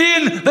speak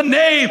in the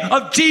name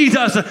of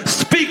Jesus.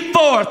 Speak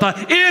forth.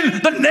 In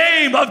the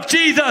name of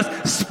Jesus,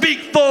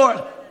 speak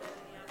forth.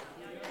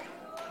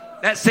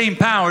 That same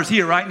power is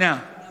here right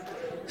now.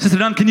 Sister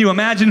Dunn, can you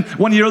imagine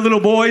one of your little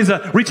boys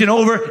reaching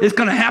over? It's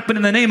going to happen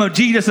in the name of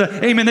Jesus.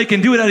 Amen. They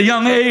can do it at a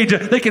young age.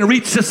 They can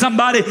reach to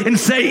somebody and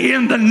say,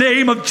 in the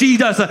name of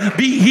Jesus,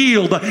 be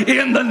healed.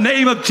 In the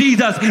name of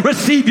Jesus,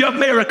 receive your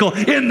miracle.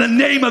 In the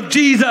name of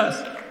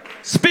Jesus,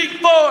 speak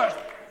forth.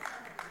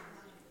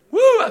 Woo,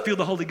 I feel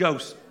the Holy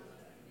Ghost.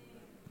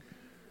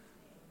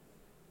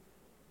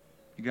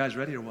 You guys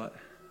ready or what?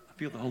 I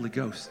feel the Holy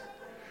Ghost.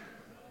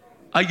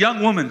 A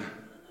young woman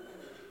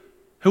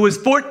who was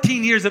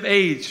 14 years of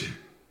age.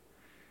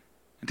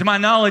 And to my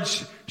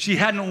knowledge, she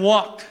hadn't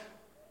walked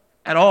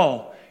at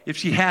all. If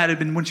she had, it had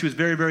been when she was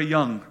very, very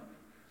young.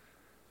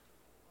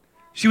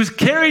 She was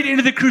carried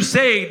into the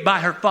crusade by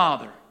her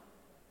father.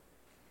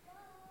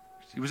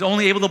 She was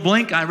only able to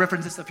blink. I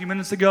referenced this a few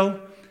minutes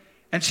ago.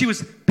 And she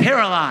was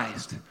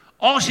paralyzed.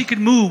 All she could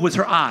move was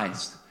her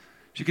eyes.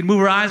 She could move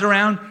her eyes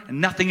around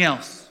and nothing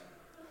else.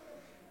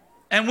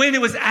 And when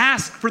it was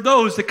asked for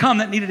those to come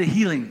that needed a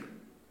healing,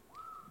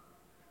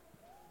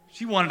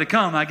 she wanted to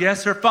come, I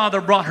guess. Her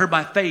father brought her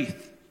by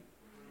faith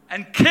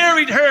and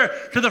carried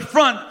her to the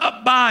front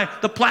up by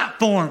the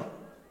platform.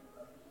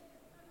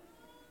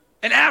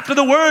 And after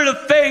the word of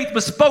faith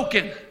was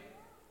spoken,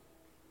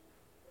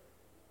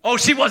 oh,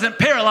 she wasn't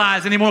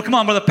paralyzed anymore. Come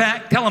on, Brother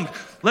Pat. Tell them,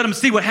 let them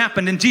see what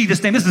happened in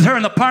Jesus' name. This is her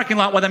in the parking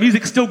lot while the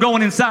music's still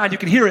going inside. You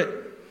can hear it.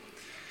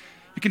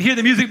 You can hear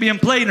the music being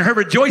played and her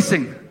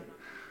rejoicing.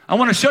 I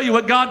want to show you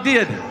what God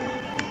did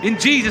in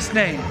Jesus'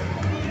 name.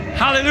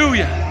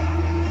 Hallelujah.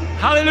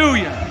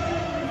 Hallelujah.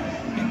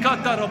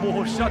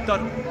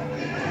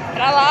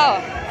 Pra lá,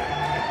 ó.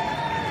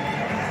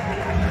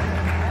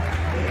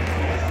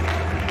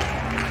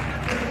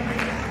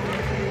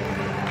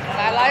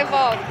 Vai lá e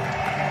volta.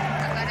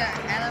 Agora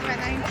ela vai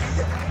dar em...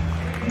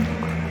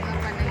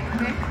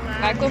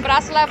 Vai com o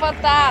braço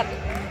levantado.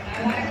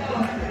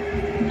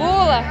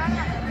 Pula.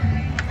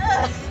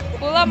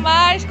 Pula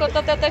mais, conta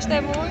o teu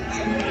testemunho.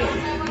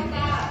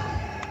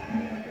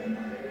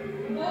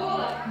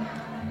 Pula.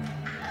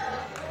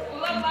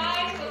 Pula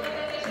mais, conta o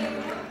teu testemunho.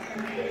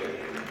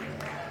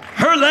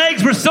 Her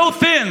legs were so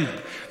thin.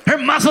 Her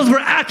muscles were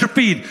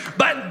atrophied,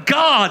 but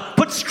God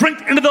put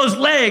strength into those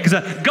legs.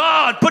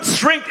 God put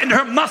strength into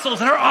her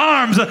muscles and her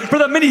arms for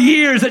the many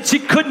years that she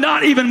could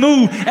not even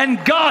move.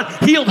 And God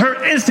healed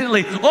her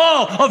instantly.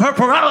 All of her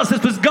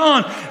paralysis was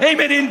gone.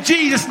 Amen. In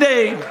Jesus'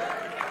 name.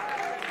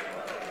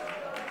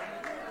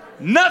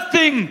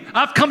 Nothing,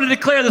 I've come to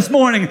declare this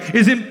morning,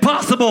 is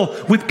impossible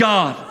with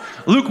God.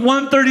 Luke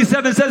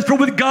 1:37 says, for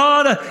with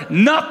God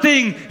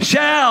nothing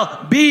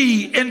shall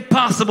be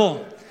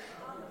impossible.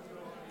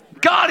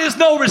 God is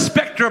no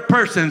respecter of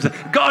persons.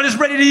 God is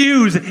ready to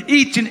use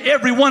each and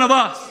every one of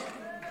us.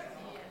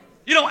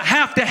 You don't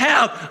have to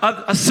have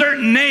a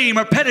certain name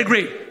or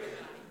pedigree.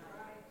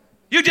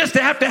 You just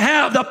have to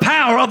have the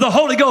power of the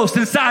Holy Ghost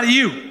inside of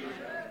you.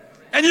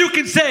 And you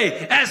can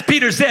say, as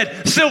Peter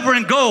said, silver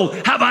and gold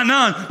have I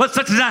none, but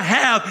such as I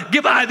have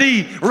give I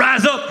thee.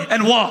 Rise up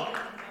and walk.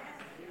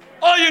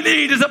 All you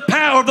need is the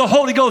power of the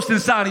Holy Ghost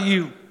inside of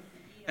you.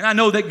 And I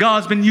know that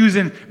God's been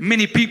using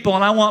many people,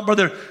 and I want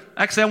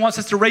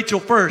Sister Rachel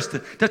first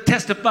to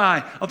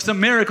testify of some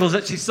miracles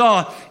that she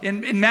saw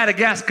in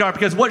Madagascar,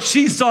 because what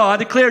she saw, I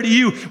declare to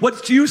you,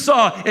 what you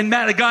saw in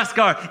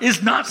Madagascar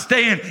is not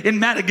staying in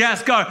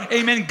Madagascar.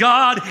 Amen.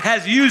 God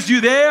has used you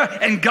there,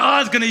 and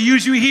God's going to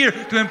use you here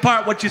to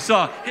impart what you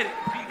saw. Hit it.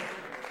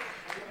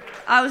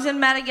 I was in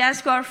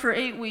Madagascar for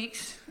 8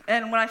 weeks,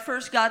 and when I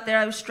first got there,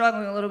 I was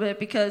struggling a little bit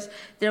because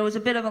there was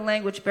a bit of a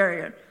language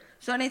barrier.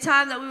 So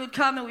anytime that we would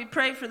come and we'd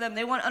pray for them,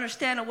 they wouldn't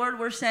understand a word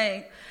we're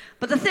saying.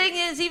 But the thing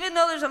is, even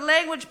though there's a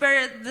language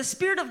barrier, the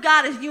Spirit of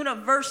God is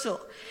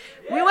universal.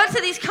 We went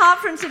to these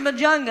conferences in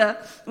Majunga.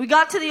 We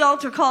got to the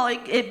altar call.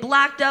 It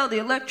blacked out. The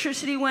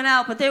electricity went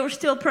out, but they were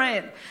still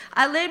praying.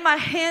 I laid my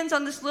hands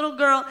on this little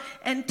girl,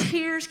 and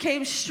tears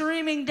came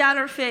streaming down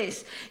her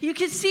face. You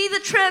could see the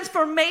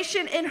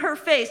transformation in her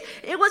face.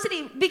 It wasn't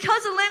even,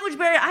 because of the language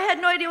barrier, I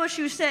had no idea what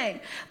she was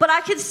saying. But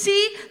I could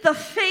see the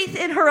faith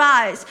in her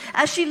eyes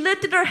as she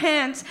lifted her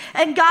hands,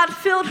 and God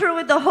filled her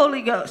with the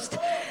Holy Ghost.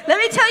 Let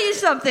me tell you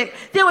something.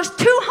 There was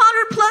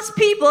 200 plus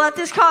people at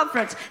this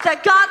conference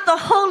that got the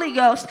Holy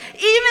Ghost,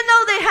 even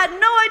though they had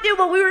no idea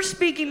what we were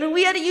speaking, and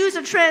we had to use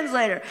a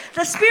translator.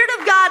 The Spirit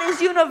of God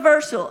is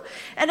universal.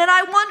 And then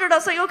I wondered, I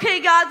was like,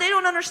 okay, God, they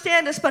don't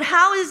understand us, but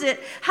how is it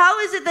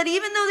that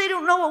even though they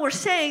don't know what we're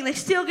saying, they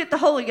still get the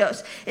Holy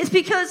Ghost? It's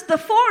because the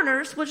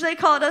foreigners, which they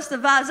called us the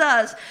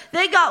Vazas,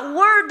 they got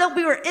word that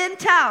we were in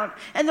town.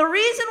 And the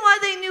reason why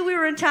they knew we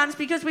were in town is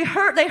because they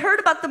heard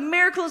about the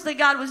miracles that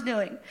God was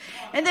doing.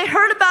 And they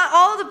heard about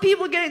all the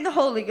people getting the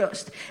Holy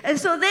Ghost. And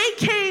so they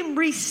came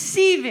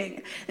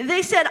receiving. And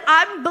they said,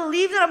 I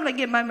believe that I'm going to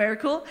get my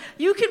miracle.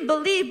 You can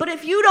believe, but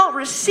if you don't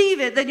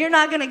receive it, then you're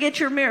not going to get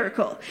your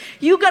miracle.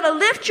 You got to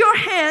lift your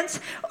hands,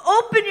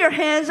 open your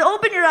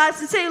eyes,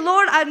 and say,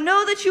 Lord, I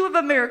know that you have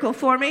a miracle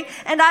for me,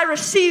 and I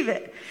receive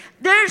it.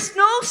 There's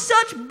no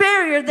such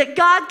barrier that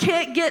God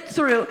can't get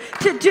through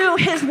to do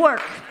his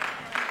work.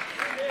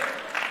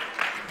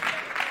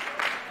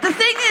 The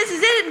thing is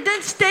it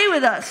didn't stay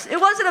with us. It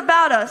wasn't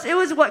about us. It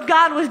was what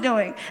God was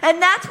doing.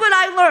 And that's what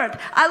I learned.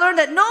 I learned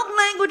that no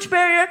language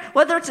barrier,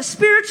 whether it's a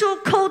spiritual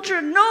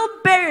culture, no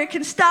barrier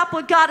can stop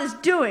what God is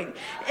doing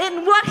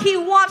and what he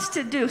wants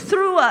to do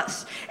through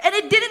us. And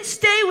it didn't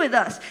stay with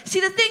us. See,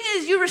 the thing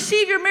is, you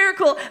receive your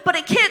miracle, but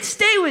it can't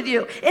stay with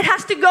you. It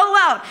has to go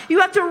out.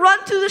 You have to run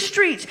through the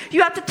streets.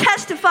 You have to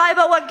testify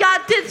about what God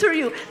did through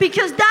you,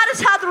 because that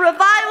is how the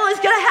revival is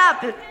going to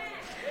happen.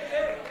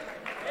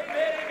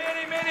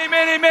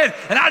 Amen, amen.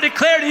 And I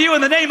declare to you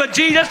in the name of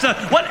Jesus,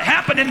 what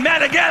happened in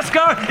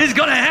Madagascar is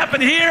going to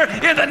happen here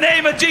in the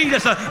name of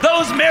Jesus.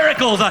 Those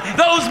miracles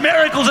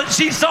that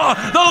she saw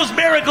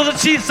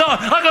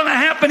are going to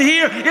happen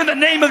here in the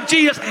name of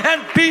Jesus.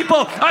 And people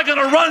are going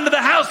to run to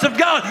the house of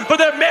God for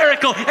their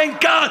miracle. And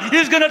God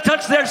is going to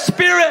touch their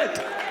spirit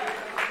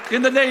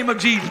in the name of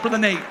Jesus. Brother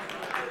Nate.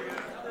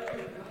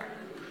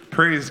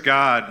 Praise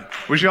God.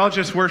 Would you all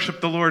just worship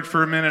the Lord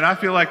for a minute? I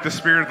feel like the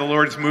Spirit of the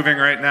Lord is moving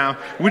right now.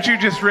 Would you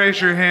just raise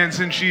your hands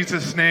in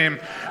Jesus' name?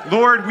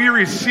 Lord, we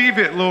receive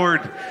it,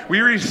 Lord. We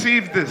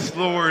receive this,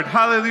 Lord.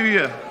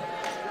 Hallelujah.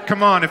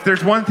 Come on, if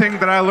there's one thing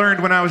that I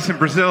learned when I was in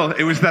Brazil,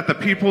 it was that the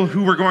people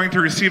who were going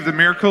to receive the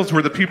miracles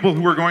were the people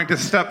who were going to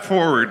step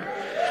forward.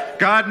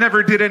 God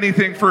never did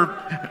anything for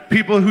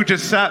people who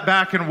just sat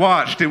back and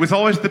watched. It was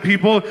always the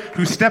people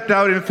who stepped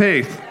out in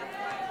faith.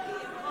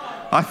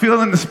 I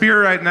feel in the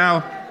Spirit right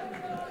now.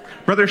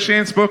 Brother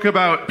Shane spoke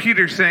about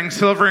Peter saying,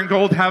 silver and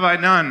gold have I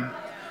none.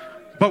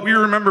 But we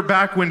remember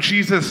back when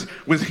Jesus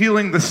was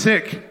healing the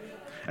sick,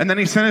 and then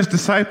he sent his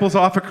disciples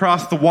off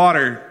across the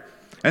water,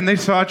 and they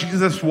saw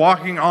Jesus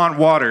walking on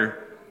water.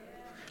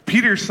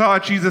 Peter saw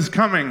Jesus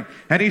coming,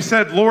 and he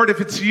said, Lord, if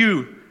it's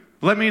you,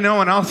 let me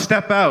know and I'll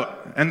step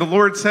out. And the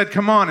Lord said,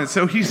 come on. And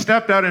so he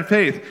stepped out in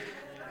faith.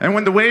 And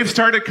when the waves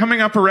started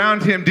coming up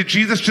around him, did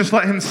Jesus just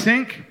let him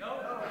sink?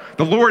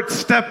 The Lord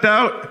stepped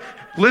out,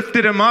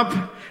 lifted him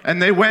up, and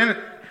they went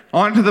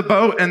onto the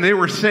boat and they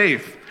were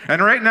safe.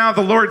 And right now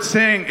the Lord's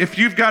saying, if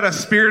you've got a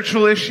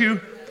spiritual issue,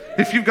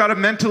 if you've got a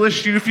mental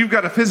issue, if you've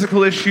got a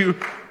physical issue,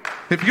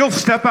 If you'll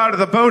step out of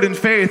the boat in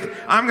faith,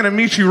 I'm going to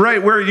meet you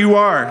right where you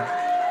are.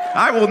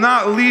 I will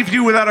not leave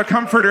you without a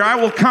comforter. I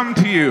will come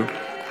to you.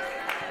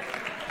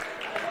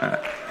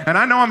 And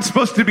I know I'm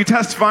supposed to be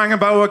testifying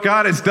about what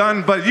God has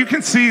done, but you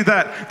can see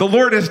that the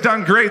Lord has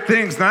done great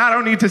things, and I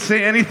don't need to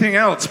say anything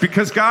else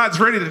because God's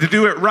ready to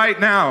do it right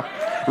now,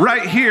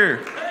 right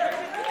here,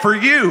 for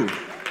you.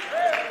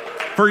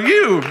 For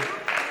you.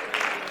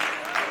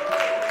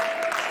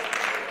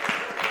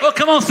 Oh,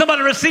 come on,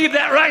 somebody receive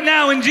that right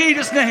now in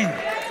Jesus' name.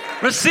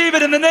 Receive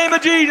it in the name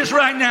of Jesus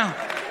right now.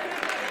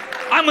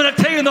 I'm going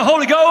to tell you in the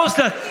Holy Ghost,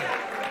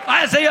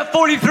 Isaiah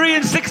 43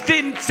 and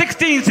 16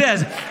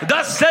 says,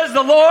 thus says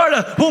the Lord,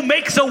 who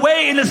makes a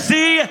way in the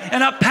sea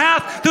and a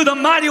path through the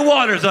mighty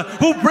waters,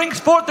 who brings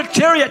forth the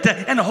chariot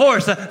and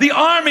horse, the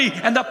army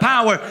and the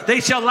power. They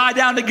shall lie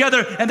down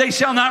together and they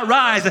shall not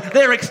rise.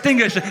 They are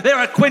extinguished. They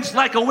are quenched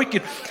like a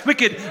wicked.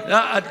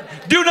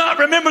 Do not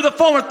remember the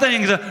former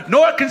things,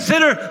 nor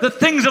consider the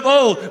things of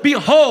old.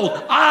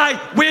 Behold,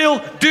 I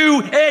will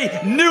do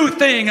a new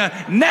thing.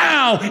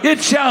 Now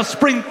it shall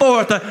spring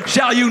forth.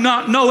 Shall you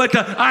not know it?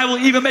 I will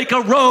even make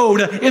a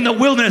road in the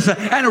wilderness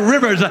and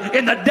rivers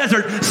in the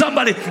desert.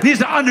 Somebody needs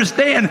to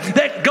understand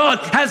that God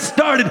has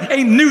started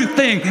a new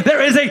thing.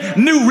 There is a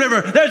new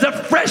river. There's a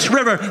fresh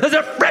river. There's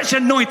a fresh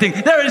anointing.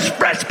 There is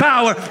fresh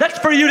power. That's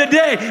for you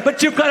today.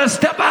 But you've got to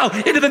step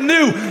out into the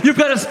new. You've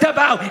got to step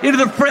out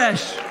into the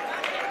fresh.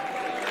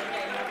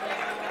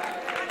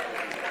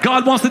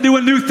 God wants to do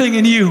a new thing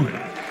in you.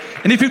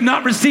 And if you've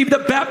not received the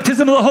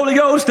baptism of the Holy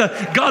Ghost,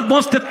 God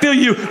wants to fill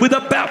you with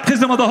the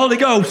baptism of the Holy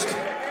Ghost.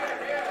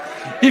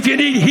 If you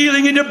need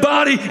healing in your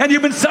body and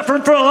you've been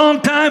suffering for a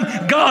long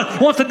time, God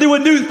wants to do a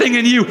new thing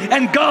in you.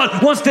 And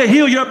God wants to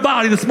heal your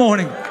body this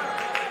morning.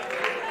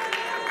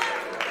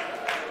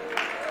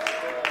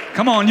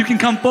 Come on, you can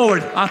come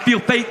forward. I feel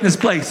faith in this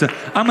place.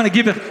 I'm going to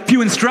give a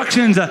few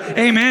instructions.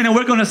 Amen. And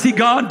we're going to see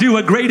God do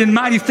a great and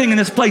mighty thing in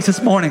this place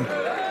this morning.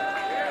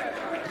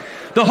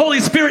 The Holy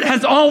Spirit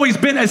has always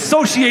been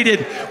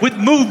associated with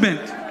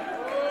movement.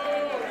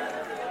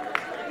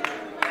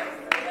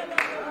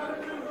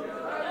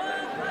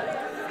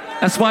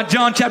 That's why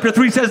John chapter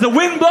 3 says, the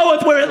wind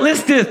bloweth where it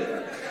listeth,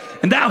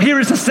 and thou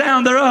hearest the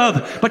sound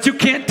thereof, but you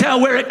can't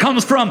tell where it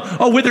comes from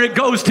or whither it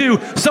goes to.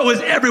 So is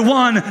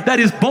everyone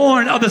that is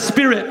born of the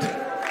Spirit.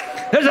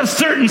 There's a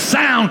certain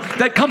sound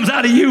that comes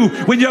out of you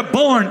when you're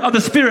born of the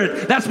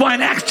Spirit. That's why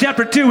in Acts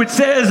chapter 2 it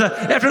says,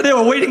 after they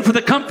were waiting for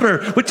the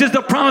Comforter, which is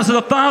the promise of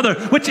the Father,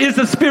 which is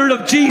the Spirit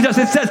of Jesus,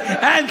 it says,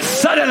 and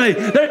suddenly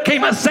there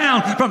came a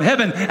sound from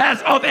heaven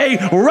as of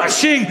a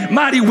rushing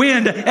mighty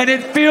wind, and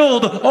it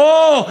filled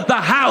all the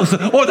house,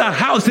 or the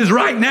houses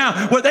right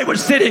now where they were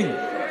sitting.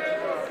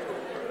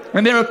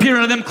 And there appeared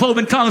unto them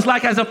cloven tongues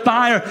like as a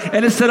fire,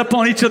 and it set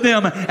upon each of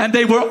them. And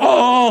they were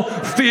all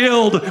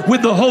filled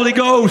with the Holy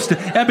Ghost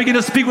and began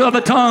to speak with other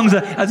tongues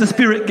as the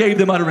Spirit gave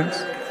them utterance.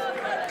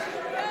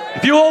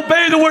 If you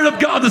obey the word of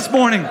God this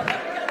morning,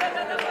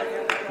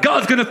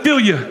 God's going to fill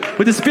you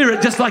with the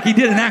Spirit just like he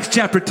did in Acts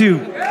chapter 2.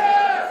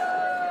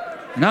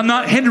 And I'm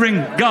not hindering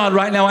God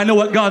right now. I know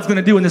what God's going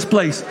to do in this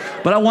place.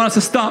 But I want us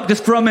to stop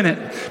just for a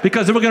minute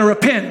because we're going to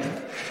repent.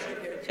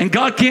 And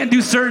God can't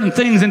do certain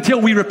things until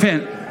we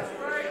repent.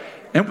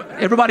 And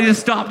everybody just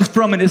stop just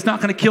for a minute. It's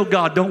not going to kill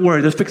God. Don't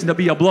worry. There's fixing to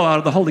be a blowout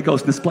of the Holy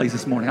Ghost in this place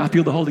this morning. I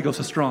feel the Holy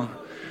Ghost is strong.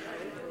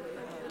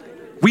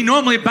 We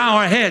normally bow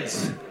our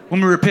heads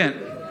when we repent.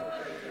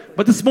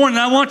 But this morning,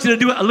 I want you to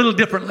do it a little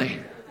differently.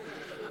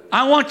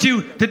 I want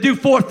you to do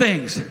 4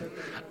 things.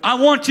 I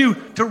want you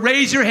to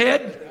raise your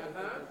head.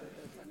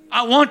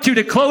 I want you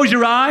to close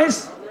your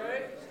eyes.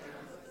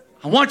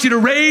 I want you to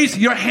raise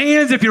your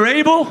hands if you're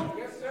able.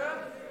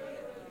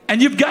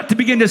 And you've got to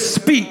begin to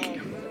speak.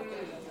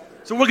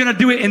 So we're going to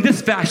do it in this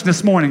fashion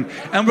this morning.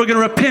 And we're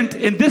going to repent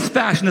in this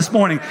fashion this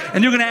morning.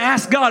 And you're going to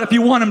ask God if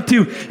you want him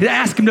to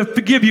ask him to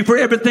forgive you for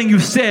everything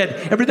you've said,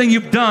 everything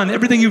you've done,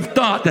 everything you've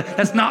thought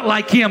that's not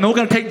like him. And we're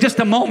going to take just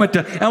a moment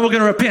and we're going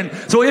to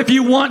repent. So if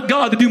you want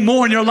God to do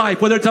more in your life,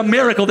 whether it's a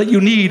miracle that you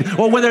need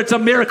or whether it's a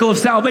miracle of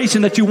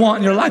salvation that you want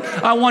in your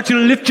life, I want you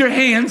to lift your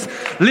hands,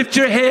 lift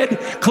your head,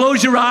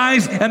 close your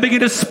eyes, and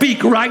begin to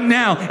speak right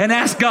now and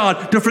ask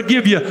God to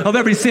forgive you of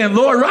every sin.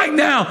 Lord, right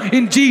now,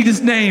 in Jesus'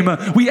 name,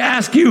 we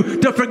ask you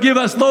to forgive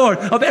us, Lord,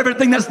 of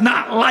everything that's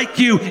not like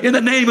you in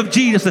the name of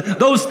Jesus.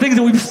 Those things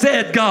that we've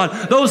said,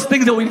 God, those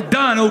things that we've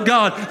done, oh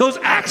God, those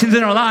actions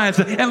in our lives,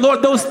 and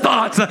Lord, those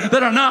thoughts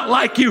that are not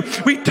like you,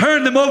 we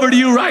turn them over to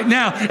you right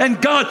now. And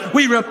God,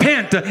 we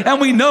repent, and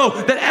we know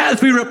that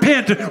as we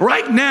repent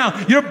right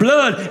now, your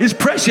blood is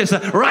precious.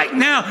 Right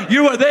now,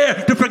 you are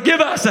there to forgive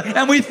us,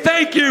 and we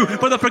thank you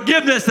for the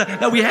forgiveness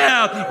that we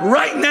have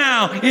right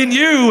now in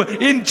you,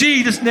 in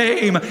Jesus'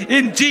 name,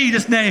 in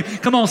Jesus' name.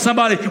 Come on,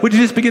 somebody, would you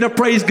just begin to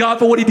praise God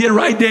for what he did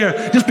right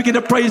there? Just begin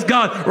to praise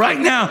God right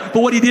now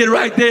for what he did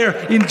right there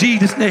in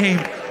Jesus' name.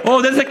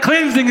 Oh, there's a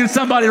cleansing in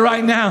somebody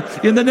right now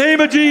in the name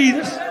of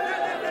Jesus.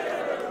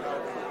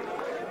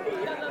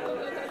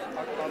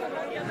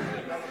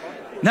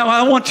 Now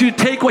I want you to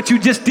take what you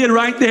just did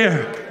right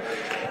there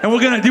and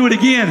we're going to do it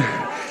again.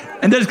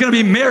 And there's going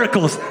to be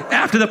miracles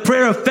after the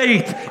prayer of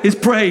faith is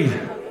prayed.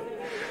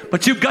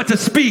 But you've got to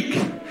speak.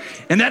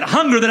 And that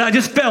hunger that I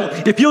just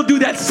felt, if you'll do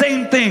that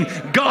same thing,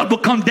 God will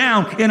come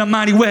down in a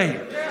mighty way.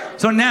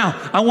 So now,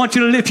 I want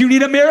you to, if you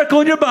need a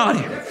miracle in your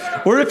body,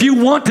 or if you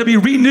want to be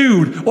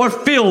renewed or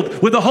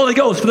filled with the Holy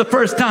Ghost for the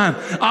first time,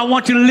 I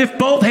want you to lift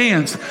both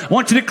hands. I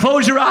want you to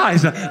close your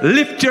eyes,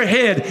 lift your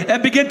head,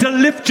 and begin to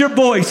lift your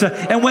voice.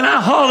 And when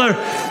I holler,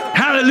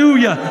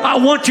 hallelujah, I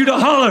want you to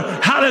holler,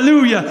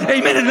 hallelujah,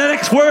 amen. And the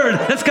next word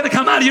that's going to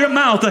come out of your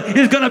mouth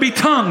is going to be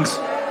tongues.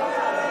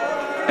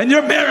 And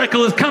your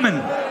miracle is coming.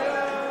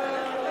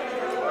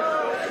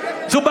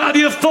 So by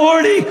the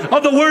authority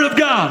of the Word of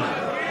God,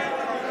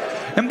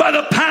 and by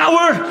the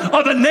power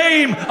of the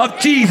name of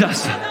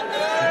Jesus,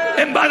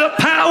 and by the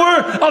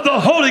power of the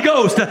Holy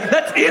Ghost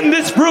that's in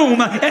this room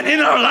and in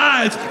our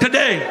lives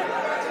today,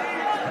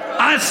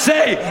 I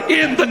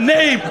say in the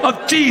name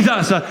of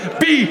Jesus,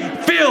 be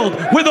filled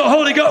with the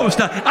Holy Ghost.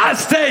 I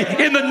say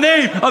in the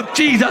name of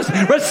Jesus,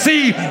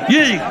 receive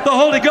ye the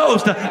Holy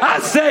Ghost. I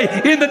say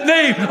in the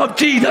name of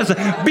Jesus,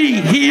 be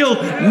healed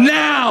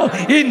now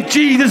in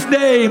Jesus'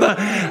 name.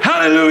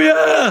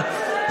 Hallelujah.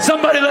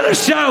 Somebody let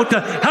us shout,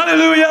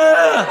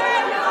 hallelujah.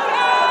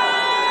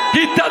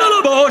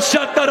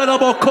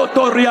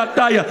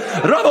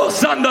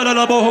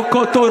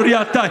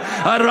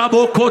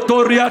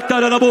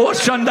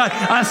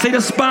 I say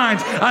the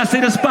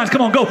spines,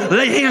 come on, go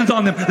lay hands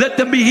on them, let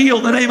them be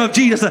healed in the name of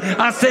Jesus.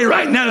 I say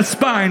right now the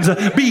spines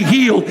be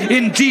healed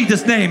in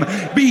Jesus' name,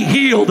 be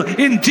healed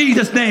in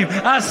Jesus' name.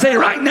 I say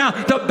right now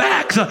the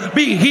backs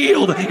be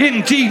healed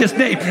in Jesus'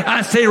 name.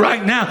 I say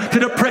right now to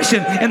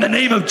depression in the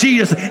name of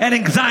Jesus and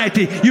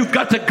anxiety, you've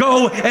got to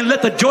go and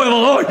let the joy of the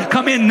Lord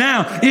come in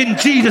now in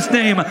Jesus'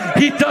 name.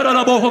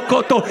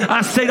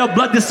 I say the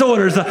blood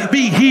disorders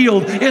be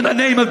healed in the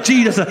name of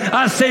Jesus.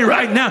 I say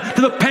right now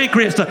to the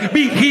pancreas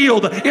be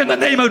healed in the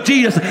name of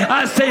Jesus.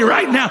 I say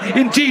right now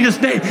in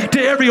Jesus' name to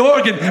every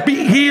organ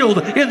be healed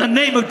in the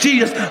name of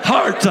Jesus.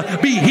 Hearts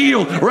be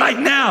healed right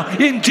now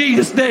in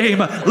Jesus' name.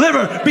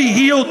 Liver be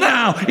healed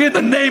now in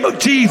the name of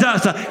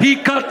Jesus.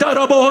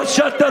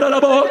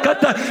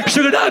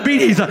 Sugar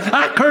diabetes,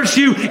 I curse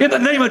you in the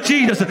name of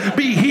Jesus.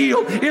 Be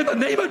healed in the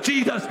name of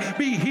Jesus.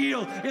 Be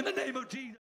healed in the name of Jesus.